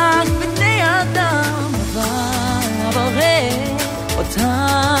רק בני אדם. אבל הבורא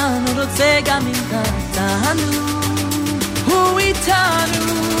אותנו רוצה גם איתנו, הוא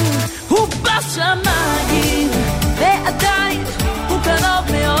איתנו. הוא בשמיים ועדיין הוא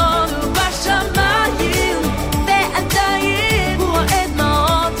קרוב מאוד, הוא בשמיים ועדיין הוא רואה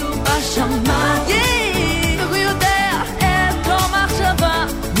דמעות, הוא בשמיים והוא יודע את כל מחשבה,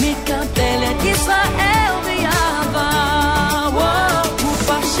 מקבל את ישראל באהבה. הוא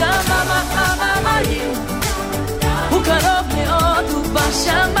בשמיים הוא קרוב מאוד, הוא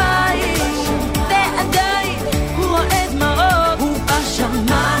בשמיים ועדיין הוא רואה דמעות, הוא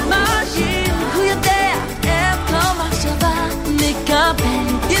בשמיים הוא יודע את כל מחשבה, מקבל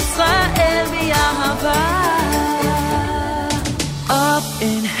את ישראל באהבה. Up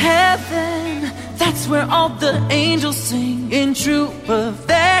in heaven, that's where all the angels sing in true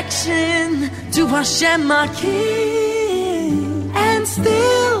perfection to Hashem our King. And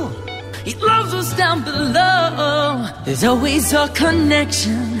still, He loves us down below. There's always a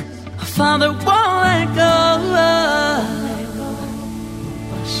connection, a Father won't let go.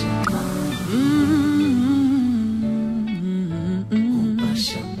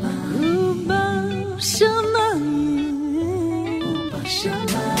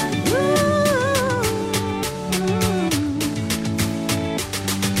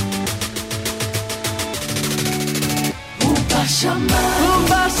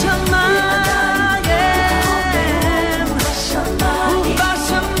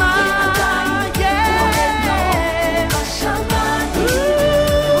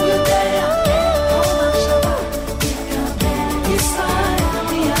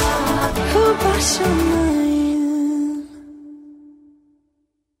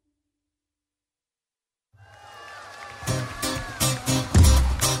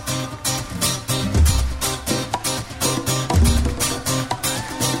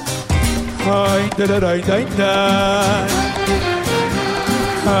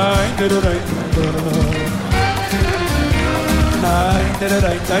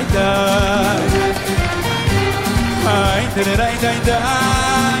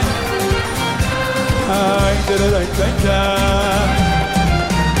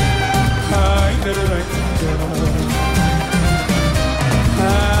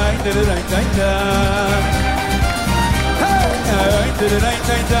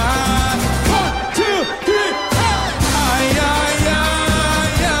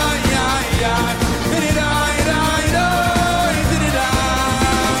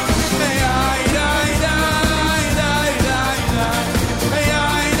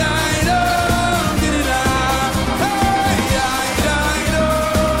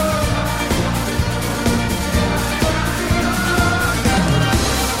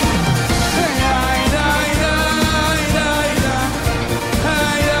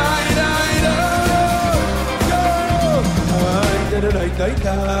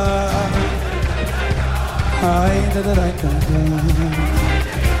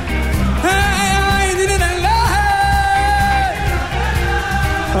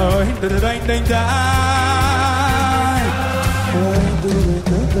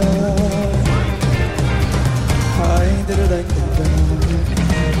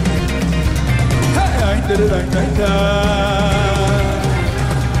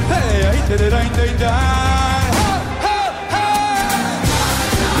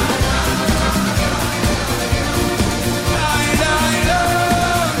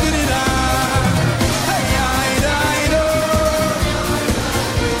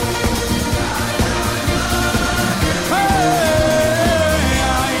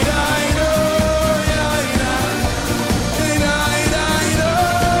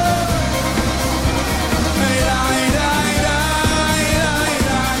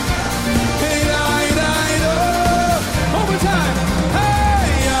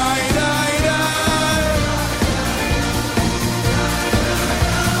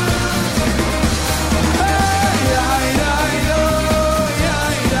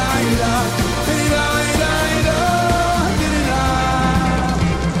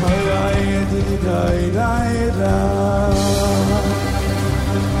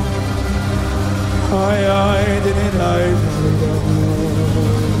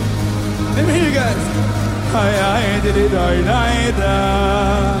 Let me hear you guys. Hi, did it,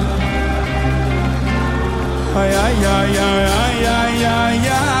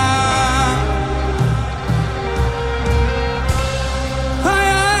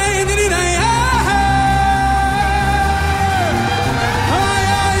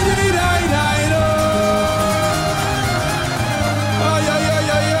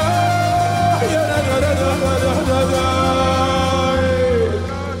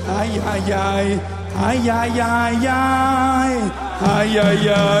 ay, ay, ay, ay, ay,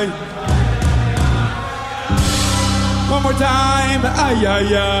 ay. One more time, ay,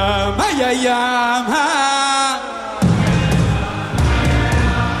 ay, ay, ay, ay.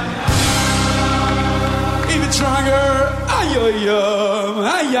 Even stronger, ay, ay,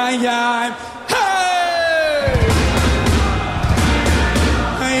 ay, ay, ay.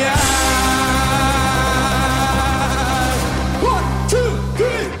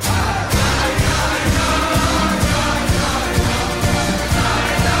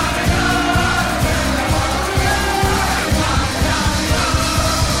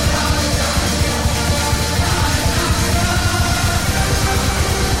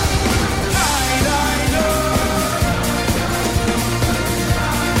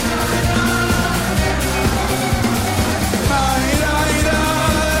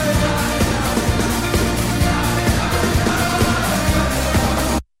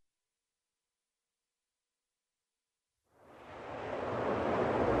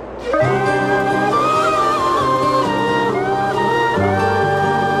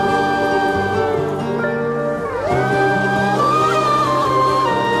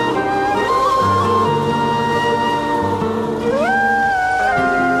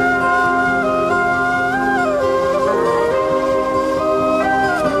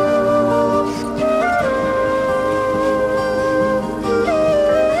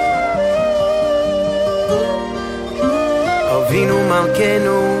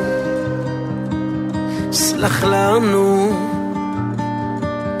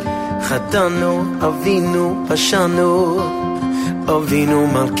 חטאנו, אבינו, פשענו, אבינו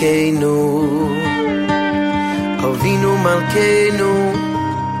מלכנו, אבינו מלכנו,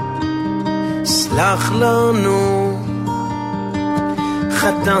 סלח לנו,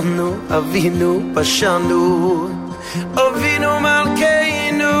 חטאנו, אבינו, פשענו, אבינו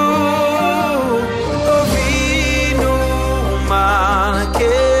מלכנו, אבינו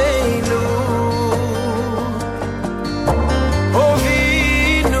מלכנו.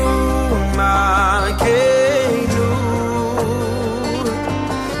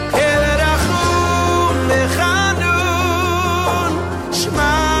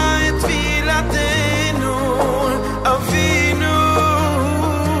 Mine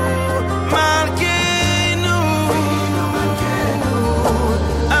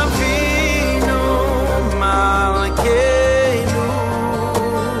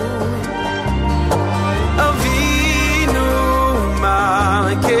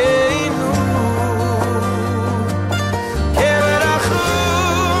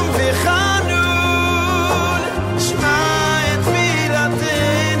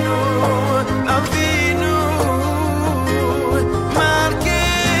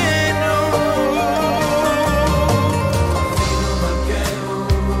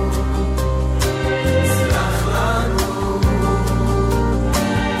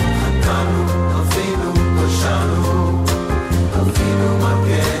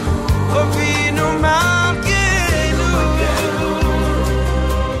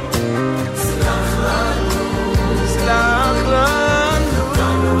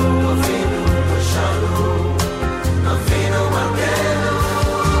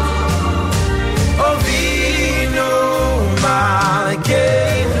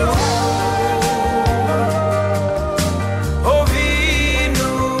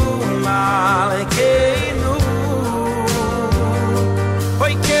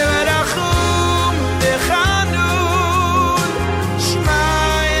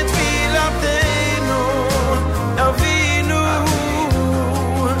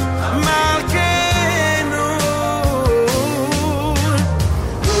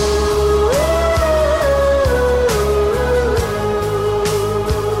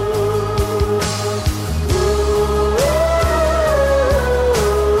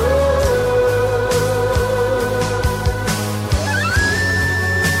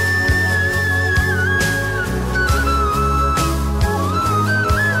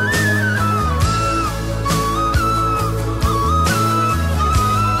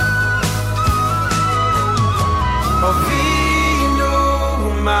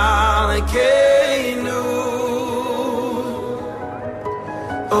Malkeinu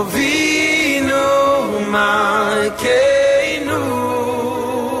Ovinu Malkeinu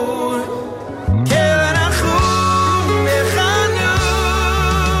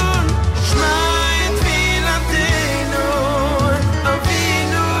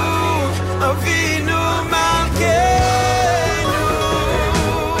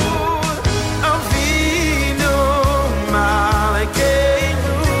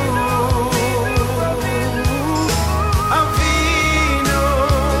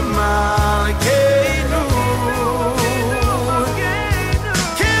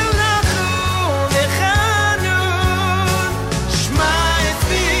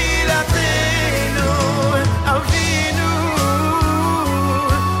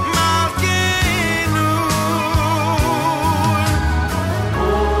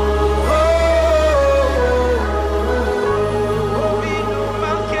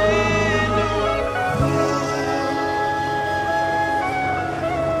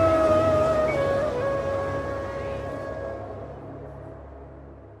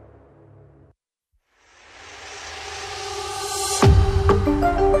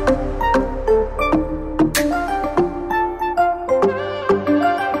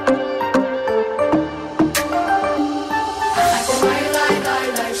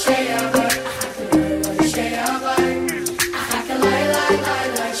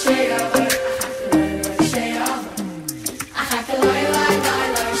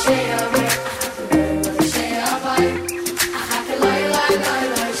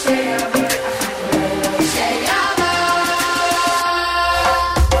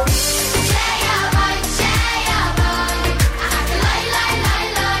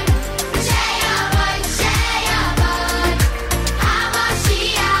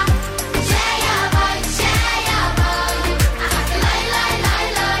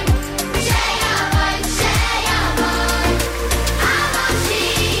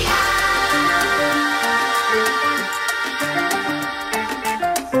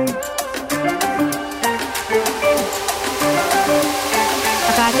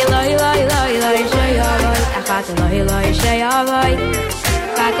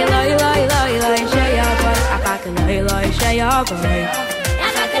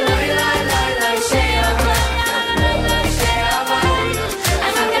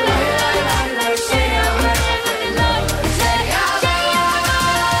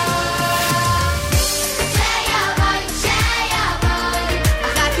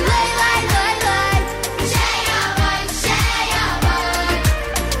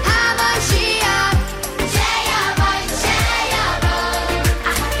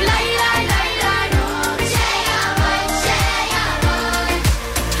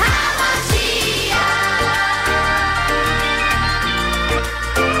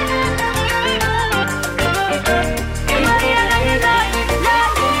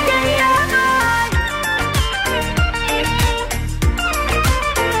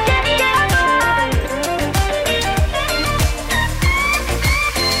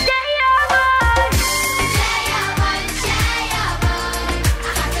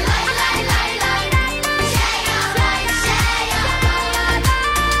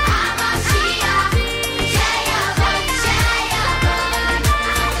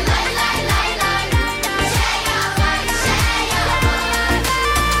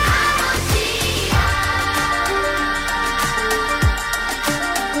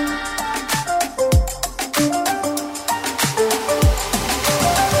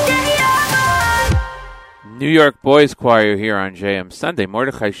New York Boys Choir here on JM Sunday.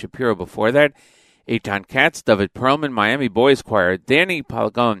 Mordechai Shapiro before that. Eitan Katz, David Perlman, Miami Boys Choir, Danny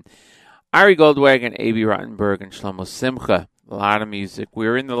Palagon, Ari Goldwagon, A.B. Rottenberg, and Shlomo Simcha. A lot of music.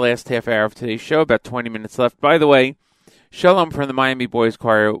 We're in the last half hour of today's show, about 20 minutes left. By the way, Shalom from the Miami Boys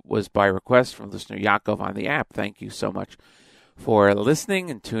Choir was by request from listener Yaakov on the app. Thank you so much for listening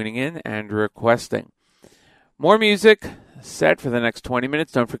and tuning in and requesting. More music set for the next 20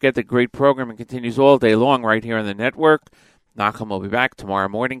 minutes. Don't forget the great programming continues all day long right here on the network. Nachum will be back tomorrow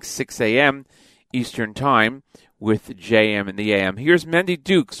morning, 6 a.m. Eastern Time with JM in the AM. Here's Mendy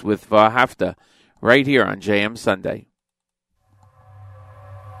Dukes with Vahafta right here on JM Sunday.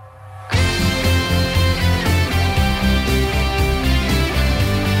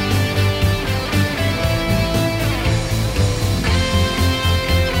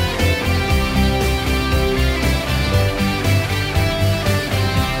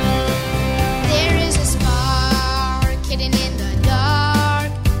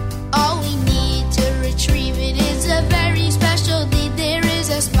 Very special deed. There is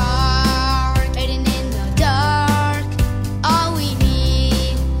a spark hidden in the dark.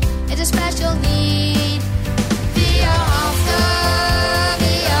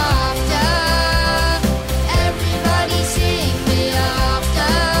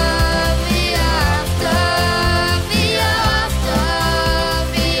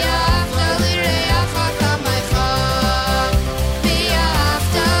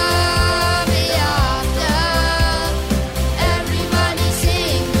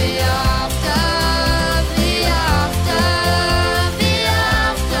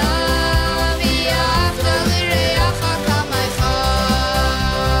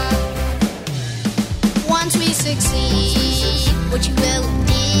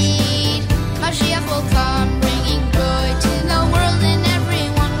 need. Mashiach will come, bringing joy to the world and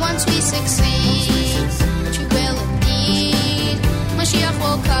everyone once we succeed. She will indeed. Mashiach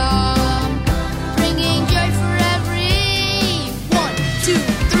will come, bringing joy for every 1, 2,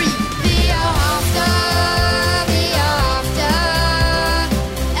 3. V'ahavta, v'ahavta.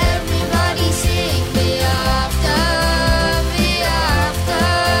 Everybody sing v'ahavta, v'ahavta,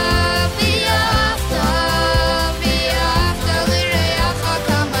 v'ahavta, v'ahavta l'reacha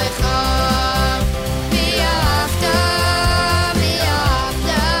kamecha. V'ahavta,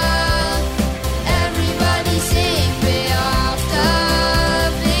 v'ahavta. Everybody sing v'ahavta,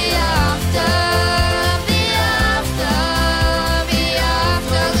 v'ahavta, v'ahavta,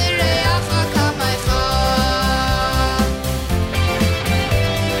 v'ahavta l'reacha kamecha.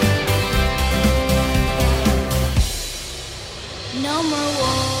 No more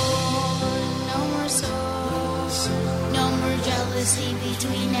war, no more sores, no more jealousy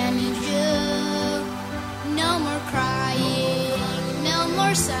between any Jew, no more crying, no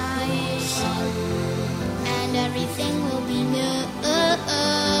more sighing, and everything will be new.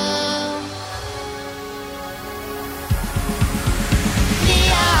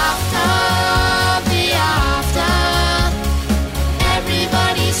 V'ahavta, v'ahavta.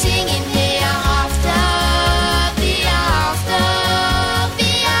 Everybody singing v'ahavta, v'ahavta,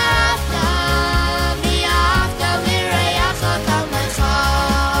 v'ahavta, v'ahavta l'reacha kamecha.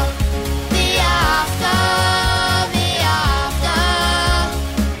 V'ahavta, v'ahavta.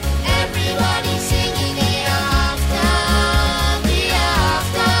 Everybody singing v'ahavta,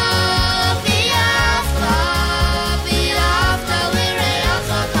 v'ahavta, v'ahavta, v'ahavta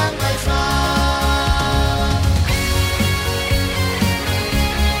l'reacha kamecha.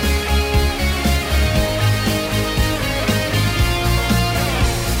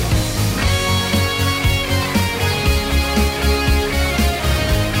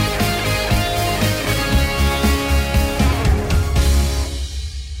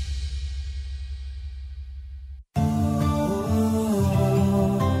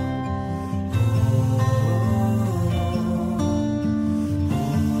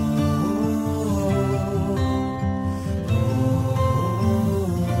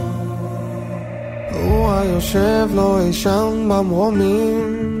 הוא היושב לו אי שם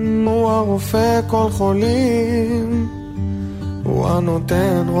במרומים, הוא הרופא כל חולים, הוא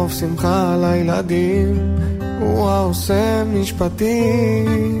הנותן רוב שמחה לילדים, הוא העושה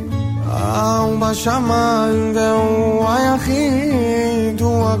משפטים. הוא בשמיים והוא היחיד,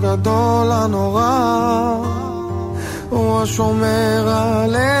 הוא הגדול הנורא, הוא השומר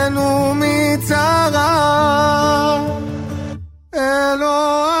עלינו מצרה.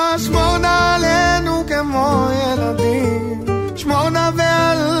 אלוה שמור עלינו כמו ילדים, שמור נא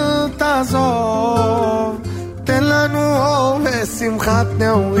ואל תעזוב, תן לנו אור ושמחת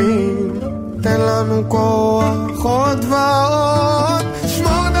נעורים, תן לנו כוח עוד ועוד.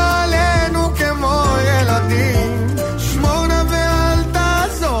 שמור נא עלינו כמו ילדים, שמור נא ואל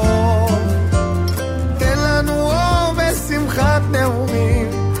תעזוב, תן לנו אור ושמחת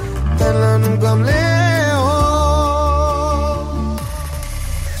נעורים, תן לנו גם לאור.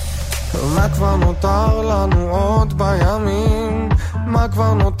 מה כבר נותר לנו עוד בימים, מה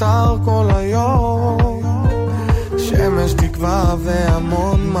כבר נותר כל היום, שמש תקווה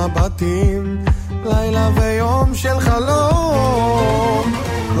והמון מבטים, לילה ויום של חלום.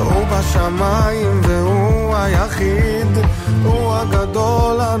 הוא בשמיים והוא היחיד, הוא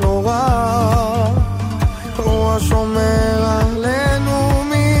הגדול הנורא, הוא השומר עלינו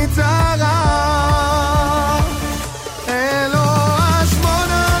מצרה. אלוה שמור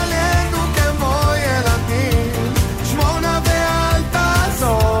עלינו כמו ילדים, שמור נא ואל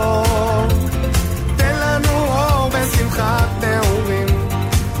תעזוב, תן לנו אור ושמחת נעורים,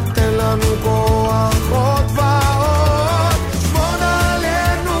 תן לנו כוח עוד ועוד. שמור נא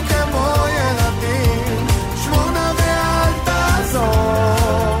עלינו כמו ילדים, שמור נא ואל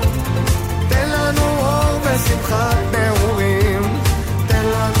תעזוב, תן לנו אור ושמחת נעורים, תן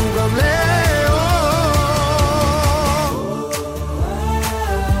לנו גם לאור.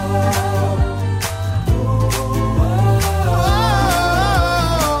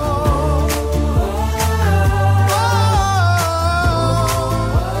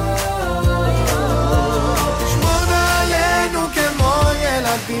 שמור נא עלינו כמו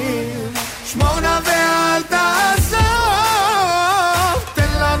ילדים, שמור נא ואל תעזוב,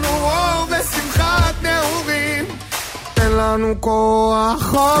 תן לנו אור ושמחת נעורים, תן לנו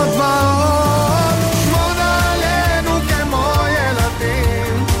כוח עוד ועוד. שמור נא עלינו כמו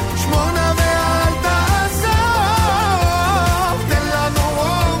ילדים, שמור נא ואל תעזוב, תן לנו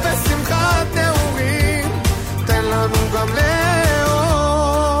אור ושמחת נעורים, תן לנו גם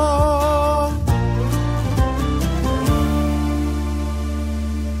לאור.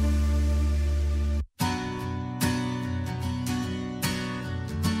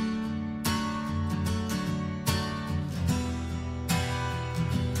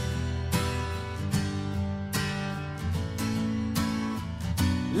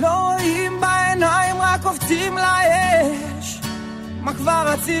 קופצים לאש, מה כבר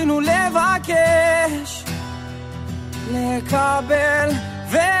רצינו לבקש? לקבל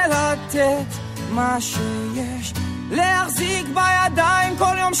ולתת מה שיש, להחזיק בידיים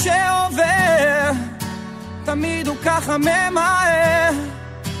כל יום שעובר, תמיד הוא ככה ממהר.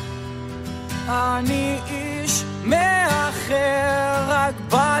 אני איש מאחר, רק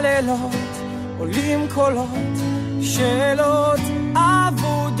בלילות עולים קולות, שאלות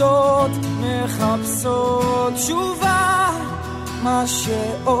עבודות מחפשות תשובה, מה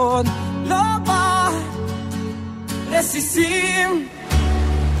שעוד לא בא. רסיסים,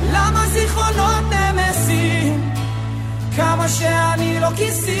 למה זיכרונות נמסים? כמה שאני לא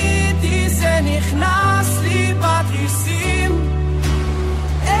כיסיתי זה נכנס לי בתריסים,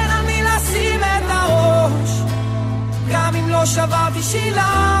 אין על מי לשים את הראש, גם אם לא שברתי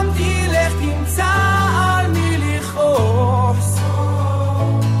שילמתי, לך תמצא על מי לכעוס.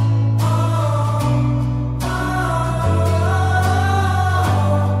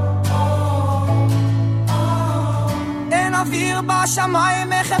 אין אוויר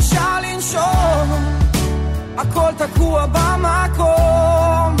בשמיים, איך אפשר לנשום? הכל תקוע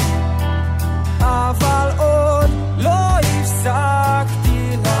במקום, אבל עוד לא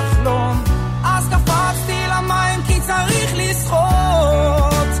הפסקתי לחלום. אז קפצתי למים כי צריך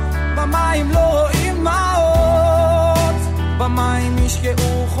לשחות, במים לא רואים מעות, במים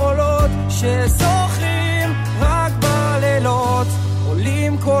ישקעו חולות שזוכרים רק בלילות.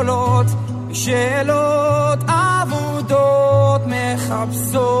 עולים קולות, שאלות עבודות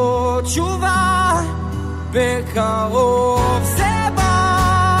מחפשות תשובה, בקרוב זה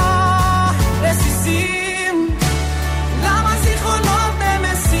בא. רסיסים, למה זיכרונות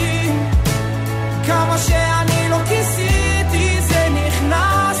נמסים? כמה שאני לא כיסיתי זה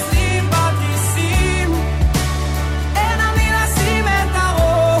נכנס לי בתריסים, אין על מי לשים את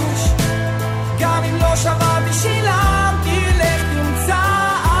הראש, גם אם לא שברתי שילמתי, לך תמצא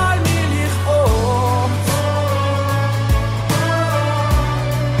על מי לכעוס.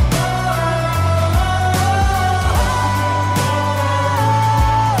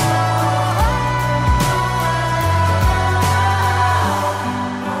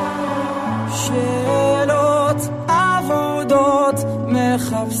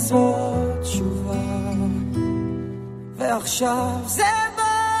 מחפשות תשובה, ועכשיו זה בא.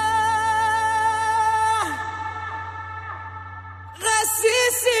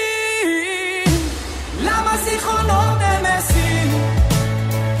 רסיסים, למה זיכרונות נמסים?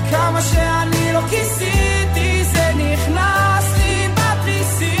 כמה שאני לא כיסיתי זה נכנס לי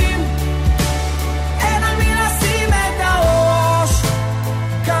בתריסים, אין על מי לשים את הראש,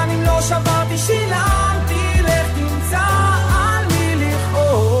 גם אם לא שברתי שילמתי, לך תמצא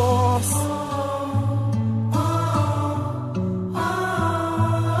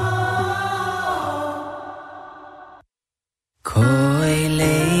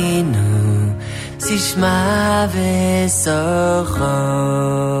תשמע וסוחון,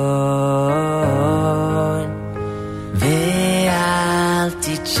 ואל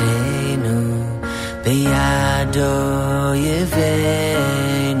תיתנו ביד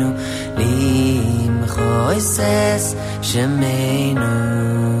אויבינו, למחוסס שמנו.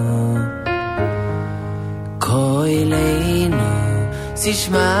 קוילנו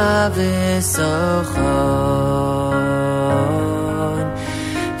תשמע וסוחון,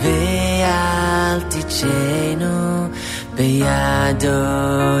 ואל תיתנו ביד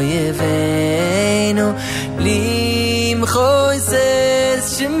אויבינו, למחוסס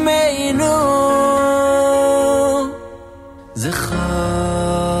שמנו. זכור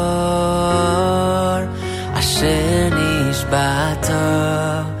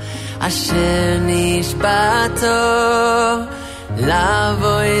אשר נשבעתו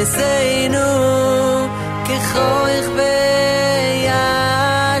לבויסנו, ככוח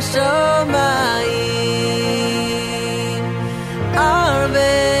השומיים,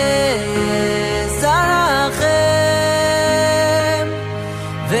 הרבה זרחם,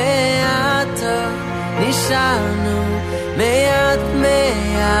 ועתה נשארנו מעט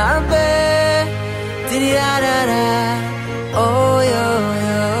מהרבה. תיראה אוי אוי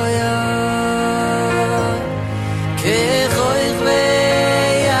אוי אוי, ככוח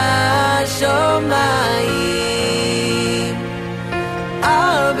השומיים,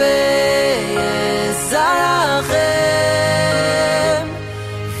 הרבה זרחם,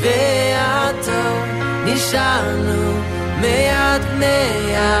 ועתה נשארנו מעט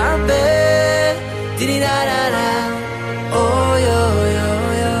מהרבה. תיראה אוי אוי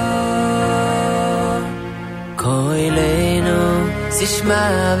אוי אוי, קוילנו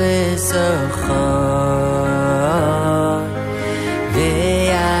תשמע וסוחון,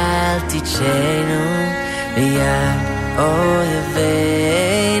 ואל תיתנו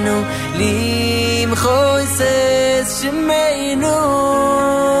אויבינו למחוס את שמנו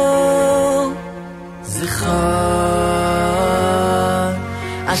זכור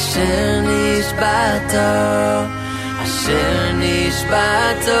אשר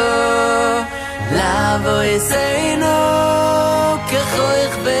נשבעתו לבוא יסיינו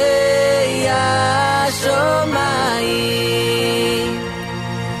כחויך השומיים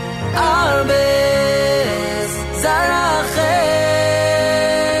ארבס זרחם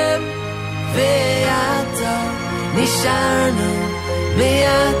ועתו נשארנו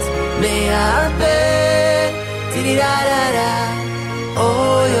מעט מהרבה טירירררה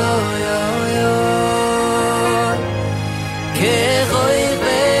אוי אוי אוי אוי כחויך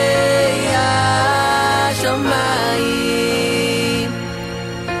השומיים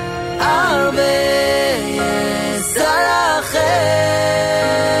ארבס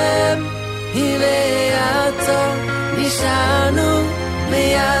נשארנו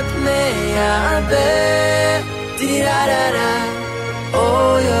מעט מהרבה טירירררה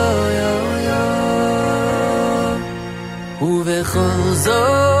אוי אוי אוי אוי ובכל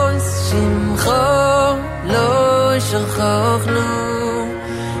זאת שמחו לא שכחנו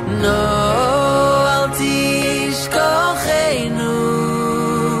נו אל תשכחנו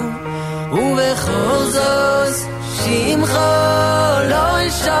ובכל זאת שמחו לא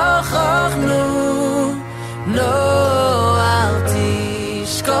שכחנו נו אל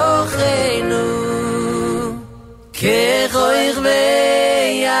תשכחנו כחויך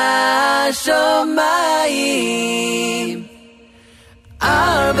השומיים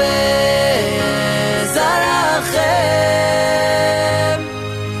הרבה זרחם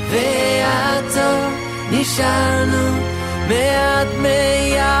ועתו נשארנו מעט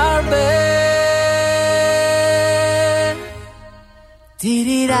מהרבה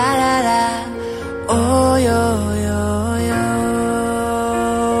טירירררה אוי אוי אוי אוי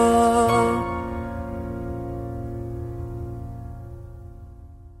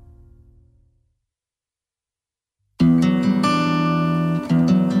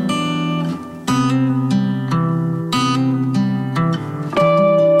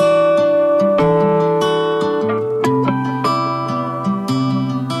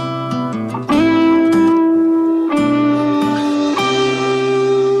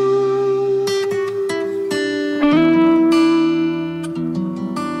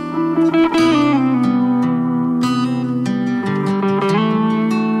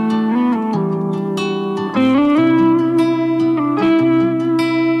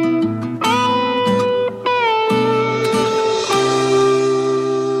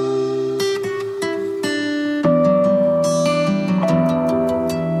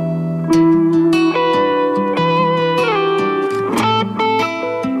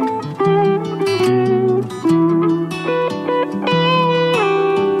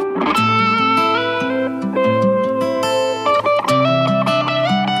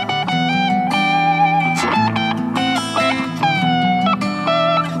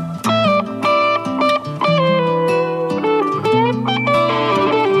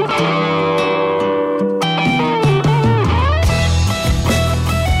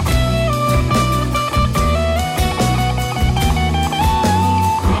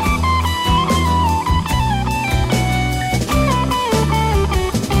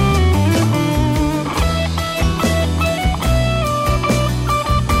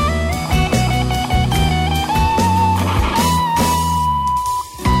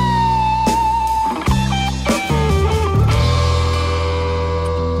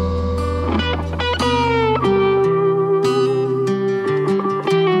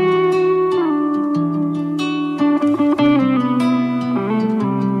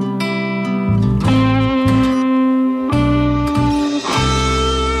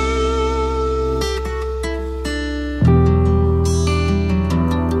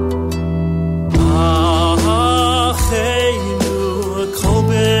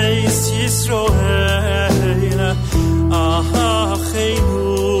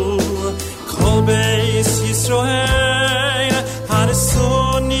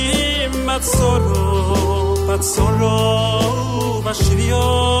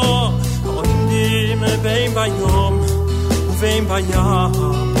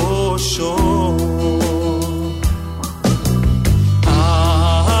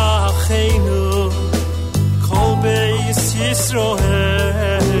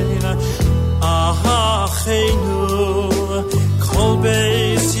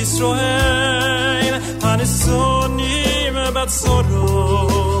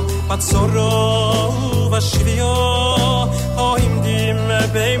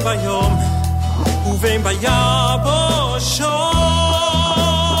ובין ביבשו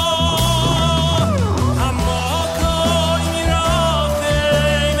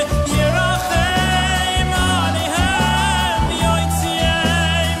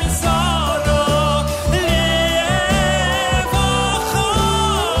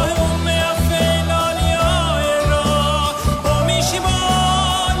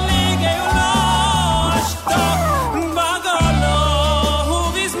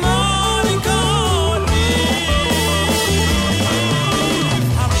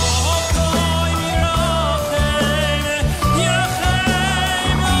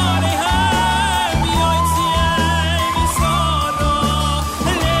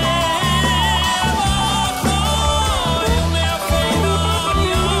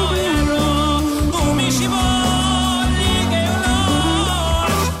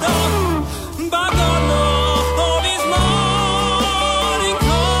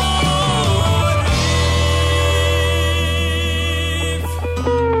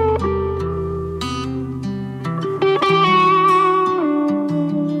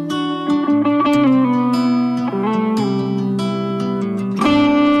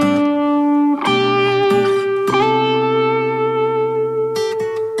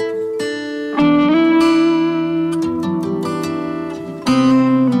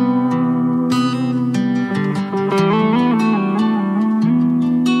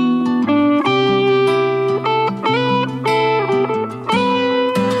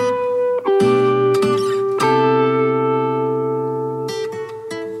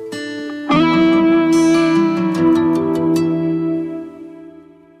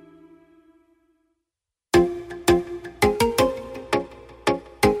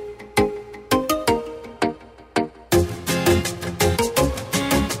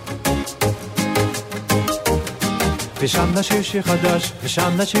ושם נשיר שיר חדש,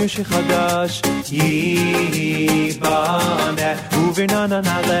 ושם נשיר שיר חדש ייבנה וביננה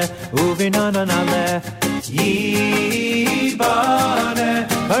נעלה, וביננה נעלה ייבנה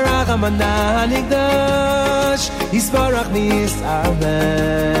הרחמנה נקדש יסברך מיסעלה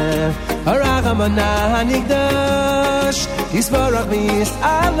הרחמנה נקדש יסברך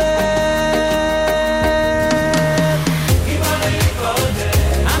מיסעלה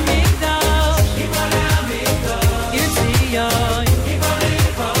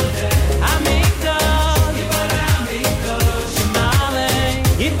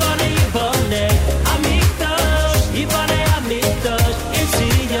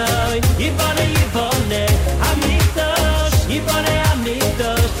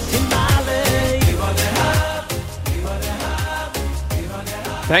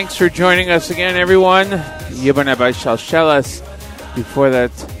Thanks for joining us again, everyone. Yiboneh by Shalshelas. Before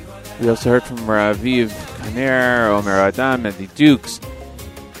that, we also heard from Raviv Kaner, Omer Adam, and the Dukes.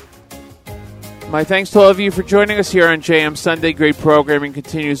 My thanks to all of you for joining us here on JM Sunday. Great programming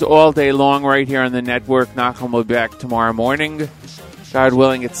continues all day long right here on the network. Nachum will be back tomorrow morning, God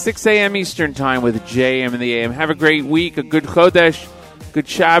willing, at 6 a.m. Eastern Time with JM in the AM. Have a great week, a good Chodesh, good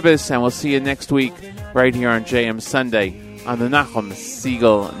Shabbos, and we'll see you next week right here on JM Sunday on the Nachum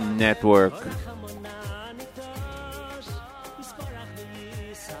Siegel Network.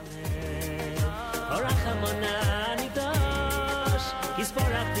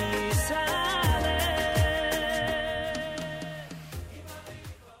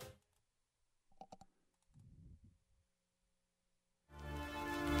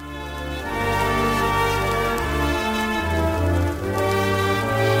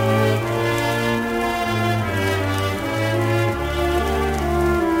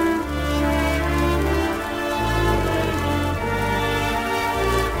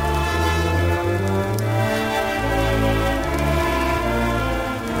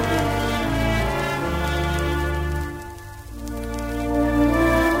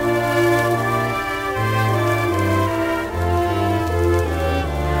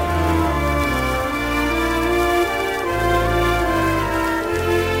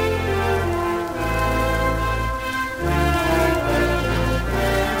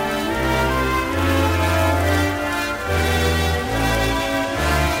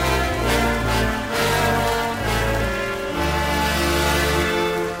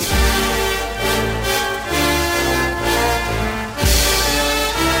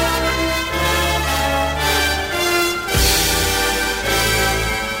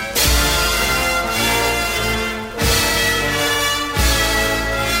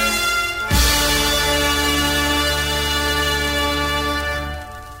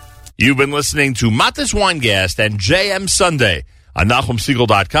 You've been listening to Matis Weingast and JM Sunday on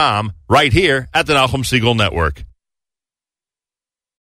NachumSiegel.com, right here at the Nachum Siegel Network.